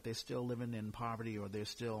God, but they're still living in poverty or they're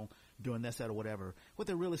still doing this, that, or whatever. What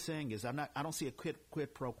they're really saying is, I don't see a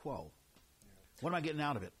quid pro quo. What am I getting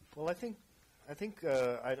out of it? Well, I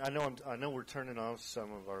know we're turning off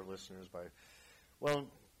some of our listeners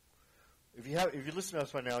if you listen to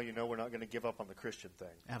us by now, we're not going to give up on the Christian thing.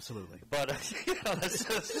 Absolutely. But that's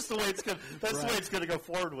just the way it's going. That's right. The way it's going to go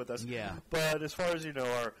forward with us. Yeah. But as far as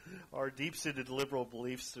our deep-seated liberal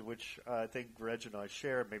beliefs, which I think Reg and I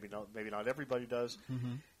share, maybe not everybody does.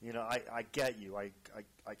 I get you. I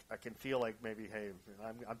can feel like maybe, hey,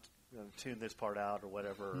 I'm going to tune this part out or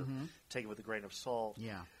whatever, or take it with a grain of salt.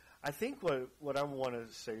 Yeah. I think what I want to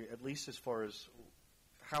say, at least as far as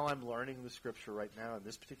how I'm learning the Scripture right now in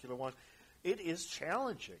this particular one. It is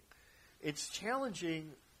challenging. It's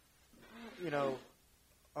challenging,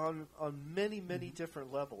 on many, many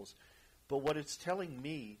different levels. But what it's telling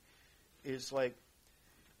me is like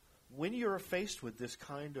when you're faced with this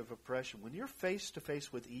kind of oppression, when you're face to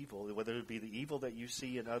face with evil, whether it be the evil that you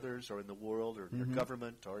see in others or in the world or in your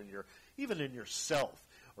government or even in yourself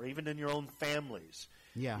or even in your own families,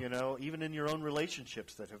 even in your own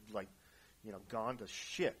relationships that have gone to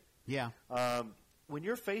shit. Yeah. When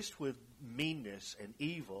you're faced with meanness and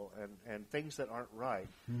evil and things that aren't right,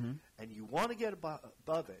 and you want to get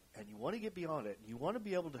above it, and you want to get beyond it, and you want to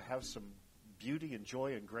be able to have some beauty and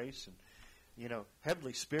joy and grace and,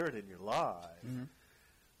 heavenly spirit in your life, the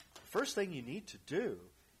first thing you need to do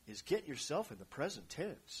is get yourself in the present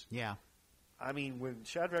tense. Yeah. I mean, when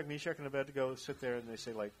Shadrach, Meshach, and Abednego sit there and they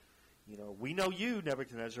say, like, we know you,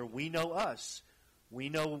 Nebuchadnezzar. We know us. We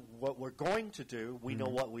know what we're going to do. We know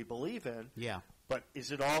what we believe in. Yeah. But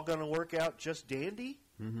is it all going to work out just dandy?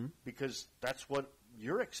 Mm-hmm. Because that's what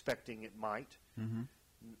you're expecting it might. Mm-hmm.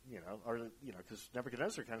 Because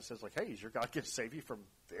Nebuchadnezzar kind of says, like, hey, is your God going to save you from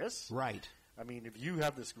this? Right. I mean, if you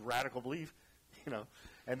have this radical belief,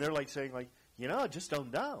 and they're like saying, like, I just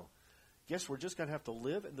don't know. Guess we're just going to have to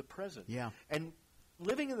live in the present. Yeah. And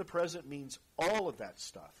living in the present means all of that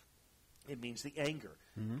stuff. It means the anger,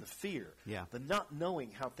 the fear, the not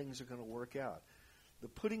knowing how things are going to work out, the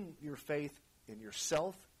putting your faith in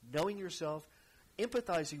yourself, knowing yourself,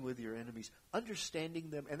 empathizing with your enemies,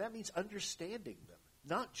 understanding them, and that means understanding them,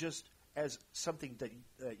 not just as something that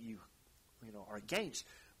you are against,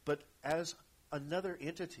 but as another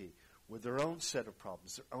entity with their own set of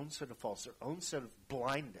problems, their own set of faults, their own set of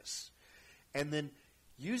blindness, and then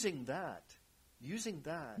using that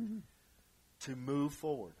to move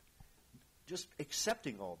forward. Just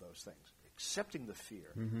accepting all those things, accepting the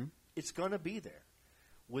fear. Mm-hmm. It's going to be there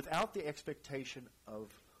without the expectation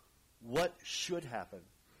of what should happen,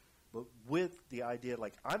 but with the idea,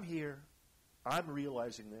 like, I'm here, I'm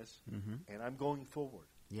realizing this, and I'm going forward.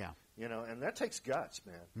 Yeah. And that takes guts,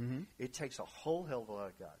 man. Mm-hmm. It takes a whole hell of a lot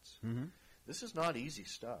of guts. Mm-hmm. This is not easy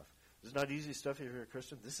stuff. This is not easy stuff if you're a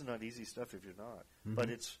Christian. This is not easy stuff if you're not. Mm-hmm. But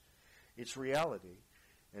it's reality.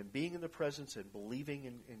 And being in the presence and believing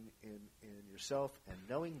in yourself and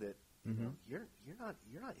knowing that you're not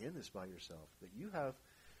in this by yourself. That you have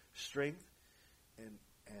strength and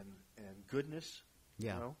goodness.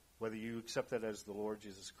 Yeah. Whether you accept that as the Lord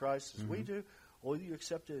Jesus Christ, as we do, or you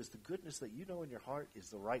accept it as the goodness that you know in your heart is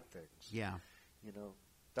the right things. Yeah.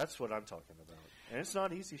 That's what I'm talking about. And it's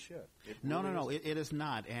not easy shit. No. It is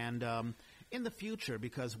not. And in the future,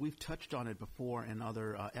 because we've touched on it before in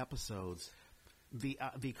other episodes, the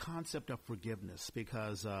concept of forgiveness,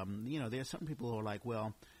 because there's some people who are like,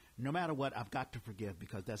 well, no matter what, I've got to forgive,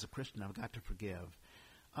 because as a Christian, I've got to forgive.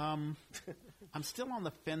 I'm still on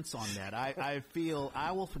the fence on that. I feel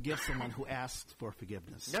I will forgive someone who asks for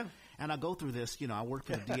forgiveness. Yeah. And I go through this. I work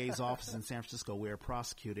for the DA's office in San Francisco. We're a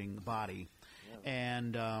prosecuting body,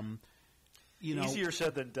 and easier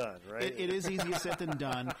said than done, right? It is easier said than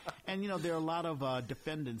done. And, there are a lot of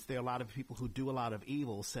defendants. There are a lot of people who do a lot of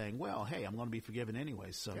evil saying, well, hey, I'm going to be forgiven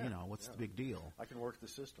anyway, so, what's the big deal? I can work the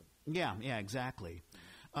system. Yeah, exactly.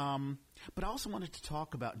 But I also wanted to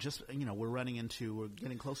talk about we're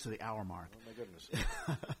getting close to the hour mark. Oh, my goodness.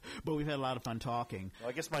 But we've had a lot of fun talking. Well,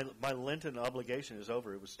 I guess my Lenten obligation is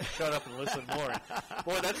over. It was shut up and listen more.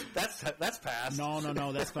 Boy, that's past. No,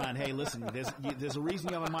 that's fine. Hey, listen, there's a reason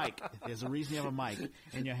you have a mic. There's a reason you have a mic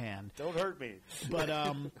in your hand. Don't hurt me. But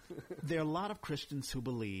there are a lot of Christians who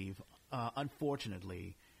believe,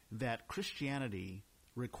 unfortunately, that Christianity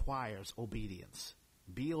requires obedience.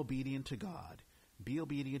 Be obedient to God. Be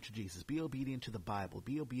obedient to Jesus. Be obedient to the Bible.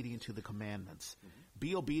 Be obedient to the commandments.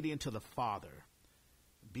 Be obedient to the Father.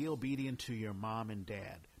 Be obedient to your mom and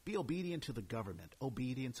dad. Be obedient to the government.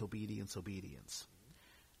 Obedience, obedience, obedience.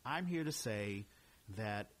 I'm here to say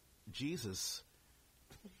that Jesus,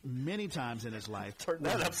 many times in his life,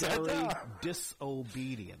 was very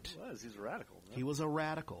disobedient. He was. He's a radical. Man. He was a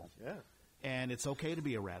radical. Yeah. And it's okay to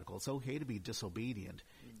be a radical. It's okay to be disobedient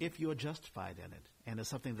if you're justified in it. And it's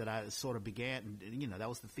something that I sort of began, that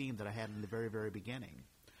was the theme that I had in the very, very beginning.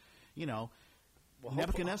 Well,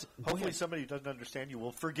 Nebuchadnezzar. Hopefully somebody who doesn't understand you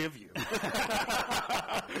will forgive you.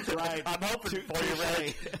 Right. I'm hoping for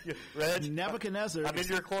you, Reg. Nebuchadnezzar. I'm in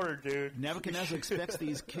your corner, dude. Nebuchadnezzar expects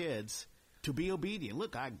these kids to be obedient.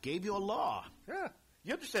 Look, I gave you a law. Yeah.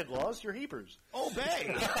 You understand laws. You're Hebrews. Obey.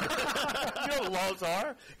 You know what laws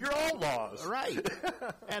are. You're all laws. Right.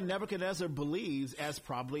 And Nebuchadnezzar believes, as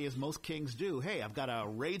probably as most kings do, hey, I've got a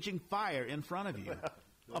raging fire in front of you.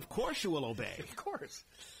 Of course you will obey. Of course.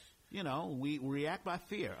 We react by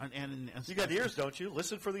fear. And you got ears, don't you?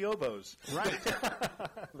 Listen for the oboes. Right.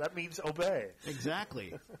 That means obey.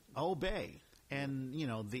 Exactly. Obey. And,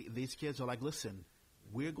 these kids are like, listen,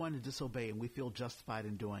 we're going to disobey, and we feel justified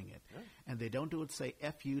in doing it. Yeah. And they don't do it to say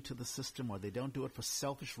F you to the system, or they don't do it for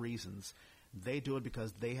selfish reasons. They do it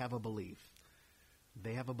because they have a belief.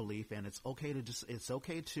 They have a belief, and it's okay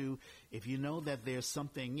to if you know that there's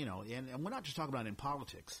something, and we're not just talking about in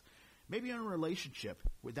politics. Maybe you're in a relationship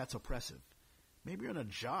that's oppressive. Maybe you're in a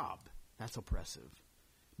job that's oppressive.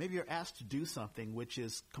 Maybe you're asked to do something which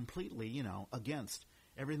is completely, against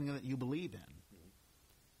everything that you believe in.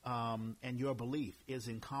 And your belief is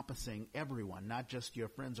encompassing everyone, not just your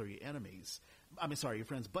friends or your enemies. Your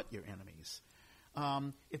friends, but your enemies.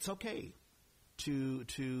 It's okay to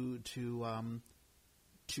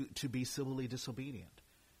be civilly disobedient.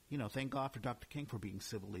 Thank God for Dr. King for being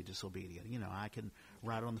civilly disobedient. I can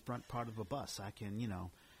ride on the front part of a bus. I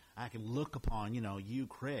can look upon, you,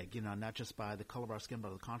 Craig, not just by the color of our skin,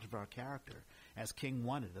 but the content of our character, as King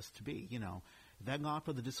wanted us to be. Thank God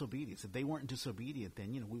for the disobedience. If they weren't disobedient,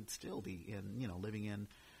 then, we would still be living in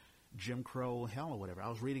Jim Crow hell or whatever. I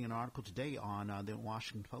was reading an article today on the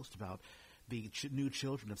Washington Post about the new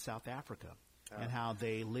children of South Africa and how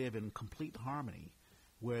they live in complete harmony,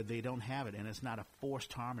 where they don't have it, and it's not a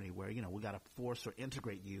forced harmony where, we got to force or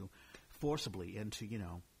integrate you forcibly into,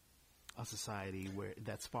 a society where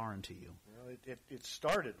that's foreign to you. Well, it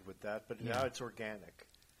started with that, but now it's organic.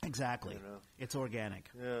 Exactly. It's organic.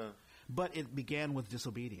 Yeah. But it began with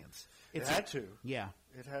disobedience. It had to. Yeah.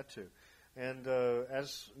 It had to. And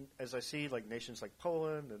as I see, like nations like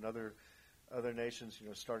Poland and other nations,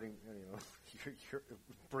 starting,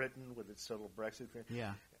 Britain with its total Brexit thing.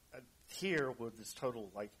 Yeah. Here with this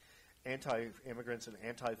total, like, anti-immigrants and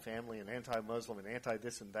anti-family and anti-Muslim and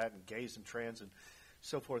anti-this and that and gays and trans and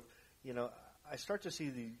so forth, I start to see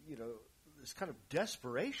this kind of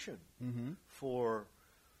desperation for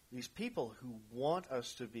these people who want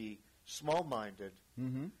us to be small-minded,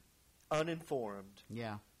 uninformed,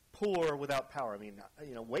 poor without power. I mean,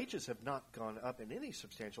 wages have not gone up in any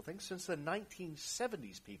substantial thing since the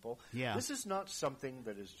 1970s, people. Yeah. This is not something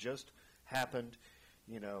that has just happened,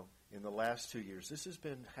 in the last 2 years. This has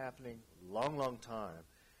been happening a long, long time,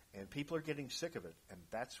 and people are getting sick of it, and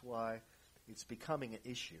that's why it's becoming an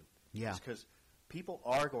issue. Yeah. It's because people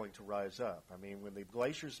are going to rise up. I mean, when the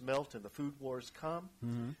glaciers melt and the food wars come,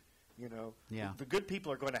 the good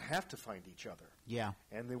people are going to have to find each other. Yeah.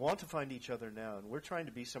 And they want to find each other now, and we're trying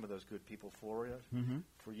to be some of those good people for you,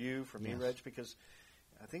 for you, for me, Reg, because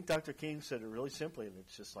I think Dr. King said it really simply, and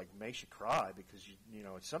it's just like makes you cry because,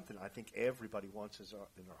 it's something I think everybody wants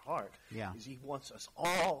in their heart. Yeah. Is he wants us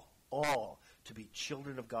all to be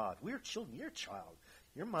children of God. We're children. You're a child.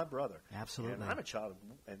 You're my brother. Absolutely. And I'm a child,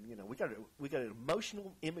 and we got an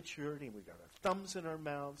emotional immaturity, and we got our thumbs in our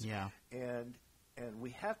mouths. Yeah. And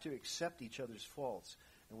we have to accept each other's faults,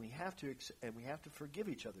 and we have to forgive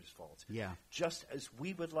each other's faults. Yeah. Just as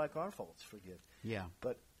we would like our faults forgiven. Yeah.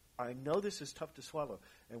 But I know this is tough to swallow,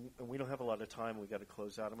 and we don't have a lot of time. We got to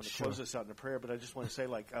close out. I'm going to close this out in a prayer, but I just want to say,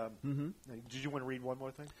 did you want to read one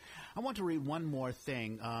more thing? I want to read one more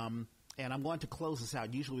thing, and I'm going to close this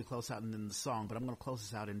out. Usually we close out in the song, but I'm going to close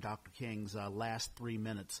this out in Dr. King's last 3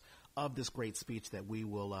 minutes of this great speech that we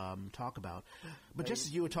will talk about. But just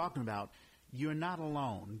as you were talking about, you're not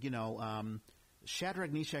alone.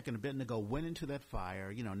 Shadrach, Meshach, and Abednego went into that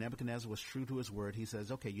fire. Nebuchadnezzar was true to his word. He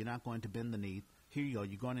says, okay, you're not going to bend the knee. Here you go.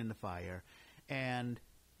 You're going in the fire. And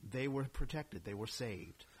they were protected. They were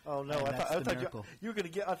saved. Oh, no. I thought you were going to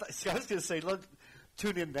get – I was going to say, look,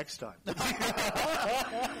 tune in next time. But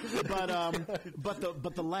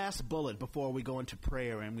the last bullet before we go into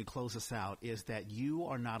prayer and we close this out is that you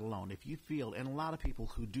are not alone. If you feel – and a lot of people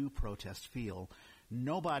who do protest feel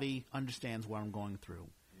nobody understands what I'm going through.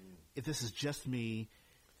 If this is just me,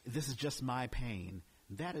 this is just my pain,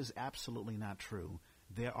 that is absolutely not true.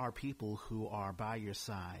 There are people who are by your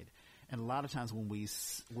side. And a lot of times when we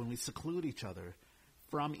seclude each other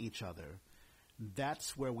from each other,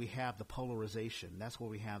 that's where we have the polarization. That's where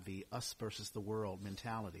we have the us versus the world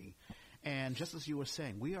mentality. And just as you were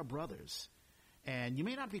saying, we are brothers. And you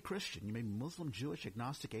may not be Christian. You may be Muslim, Jewish,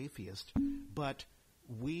 agnostic, atheist. But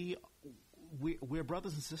we're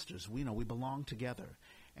brothers and sisters. We belong together.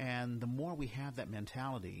 And the more we have that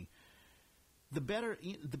mentality, the better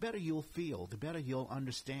you'll feel, the better you'll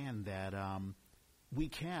understand that we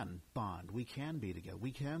can bond, we can be together,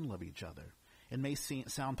 we can love each other. It may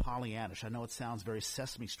sound Pollyannish. I know it sounds very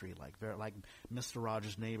Sesame Street-like, very like Mr.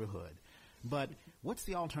 Rogers' Neighborhood. But what's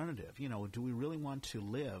the alternative? Do we really want to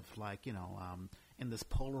live like, in this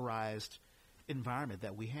polarized environment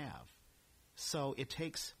that we have? So it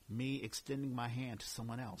takes me extending my hand to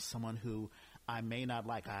someone else, someone who I may not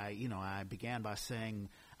like. I began by saying,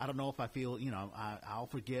 I don't know if I feel, I'll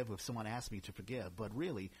forgive if someone asks me to forgive. But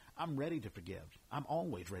really, I'm ready to forgive. I'm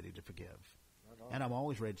always ready to forgive. And I'm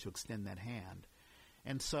always ready to extend that hand.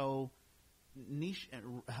 And so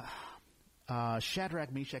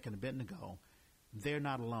Shadrach, Meshach, and Abednego, they're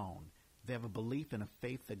not alone. They have a belief and a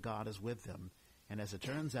faith that God is with them. And as it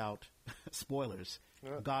turns out, spoilers,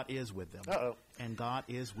 God is with them. Uh-oh. And God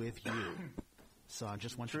is with you. So I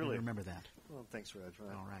just want you to remember that. Well, thanks, Reg.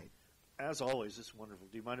 All right. As always, this is wonderful.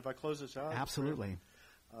 Do you mind if I close this out? Absolutely.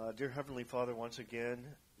 Dear Heavenly Father, once again,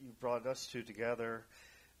 you brought us two together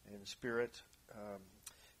in spirit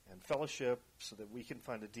and fellowship so that we can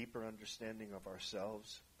find a deeper understanding of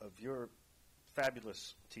ourselves, of your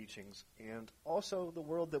fabulous teachings, and also the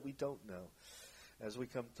world that we don't know. As we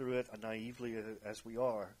come through it naively as we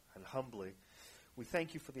are and humbly, we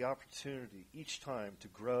thank you for the opportunity each time to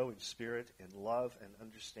grow in spirit and love and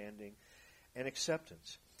understanding and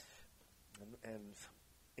acceptance. And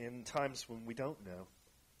in times when we don't know,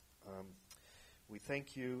 we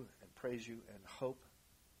thank you and praise you and hope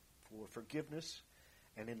for forgiveness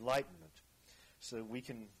and enlightenment so that we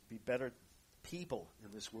can be better people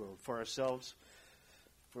in this world for ourselves,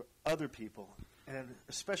 for other people, and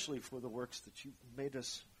especially for the works that you made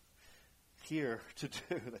us here to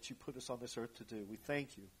do, that you put us on this earth to do. We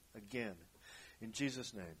thank you again. In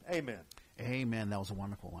Jesus' name, amen. Amen. That was a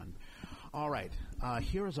wonderful one. All right.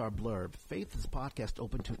 Here is our blurb. Faith is podcast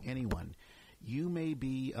open to anyone. You may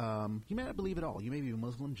be, you may not believe at all. You may be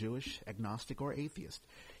Muslim, Jewish, agnostic, or atheist.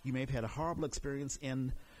 You may have had a horrible experience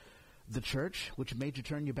in the church, which made you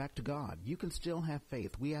turn your back to God. You can still have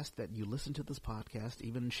faith. We ask that you listen to this podcast,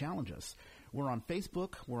 even challenge us. We're on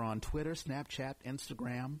Facebook. We're on Twitter, Snapchat,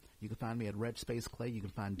 Instagram. You can find me at Red Space Clay. You can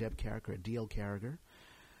find Deb Carriger at DL Carriger.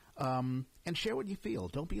 And share what you feel.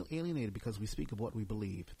 Don't be alienated because we speak of what we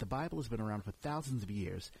believe. The Bible has been around for thousands of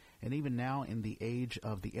years, and even now in the age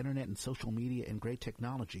of the internet and social media and great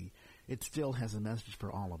technology, it still has a message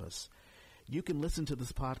for all of us. You can listen to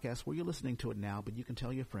this podcast where you're listening to it now, but you can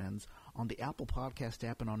tell your friends on the Apple Podcast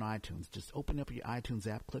app and on iTunes. Just open up your iTunes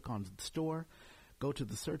app, click on the store, go to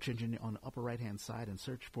the search engine on the upper right-hand side and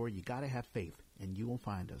search for You Gotta Have Faith, and you will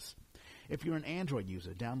find us. If you're an Android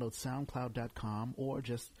user, download SoundCloud.com or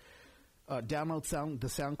just download the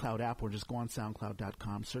SoundCloud app or just go on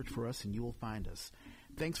SoundCloud.com, search for us, and you will find us.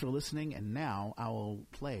 Thanks for listening, and now I will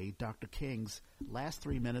play Dr. King's last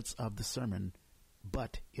 3 minutes of the sermon,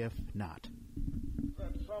 But If Not.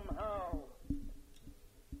 That somehow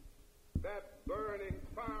that burning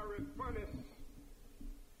fiery furnace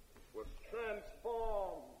was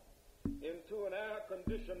transformed into an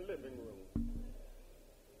air-conditioned living room.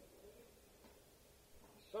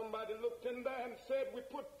 Somebody looked in there and said, we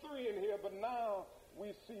put 3 in here, but now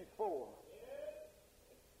we see 4.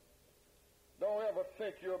 Don't ever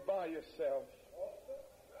think you're by yourself.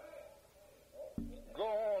 Go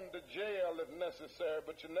on to jail if necessary,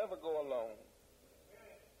 but you never go alone.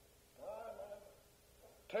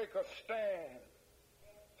 Take a stand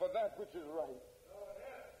for that which is right.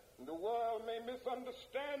 The world may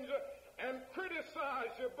misunderstand you and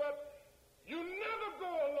criticize you, but you never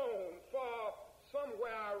go alone, for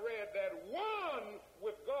somewhere I read that one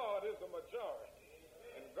with God is a majority.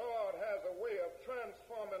 And God has a way of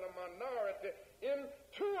transforming a minority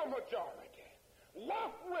into a majority.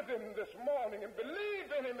 Walk with him this morning and believe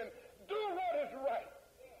in him and do what is right.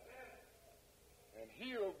 And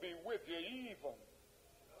he'll be with you even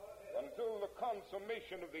until the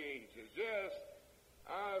consummation of the ages. Yes,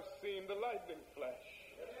 I've seen the lightning flash.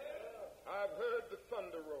 I've heard the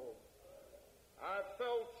thunder roll. I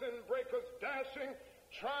felt sin breakers dashing,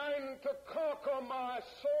 trying to conquer my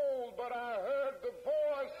soul, but I heard the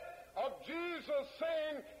voice of Jesus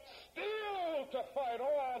saying, still to fight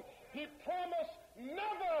on. He promised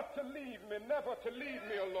never to leave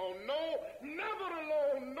me alone. No, never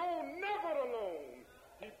alone. No, never alone.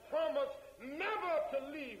 He promised never to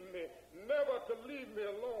leave me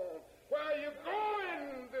alone. Where are you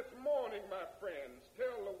going this morning, my friends?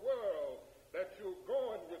 Tell the world that you're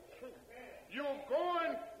going with truth. You're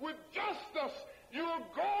going with justice. You're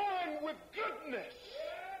going with goodness.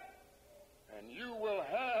 And you will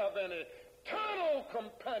have an eternal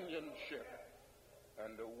companionship.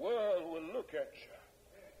 And the world will look at you.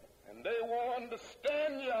 And they will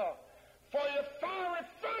understand you. For your fiery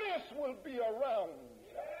furnace will be around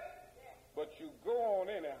you. But you go on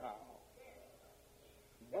anyhow.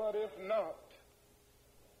 But if not,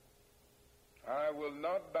 I will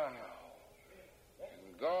not bow.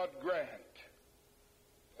 And God grant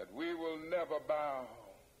that we will never bow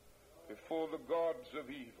before the gods of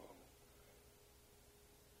evil.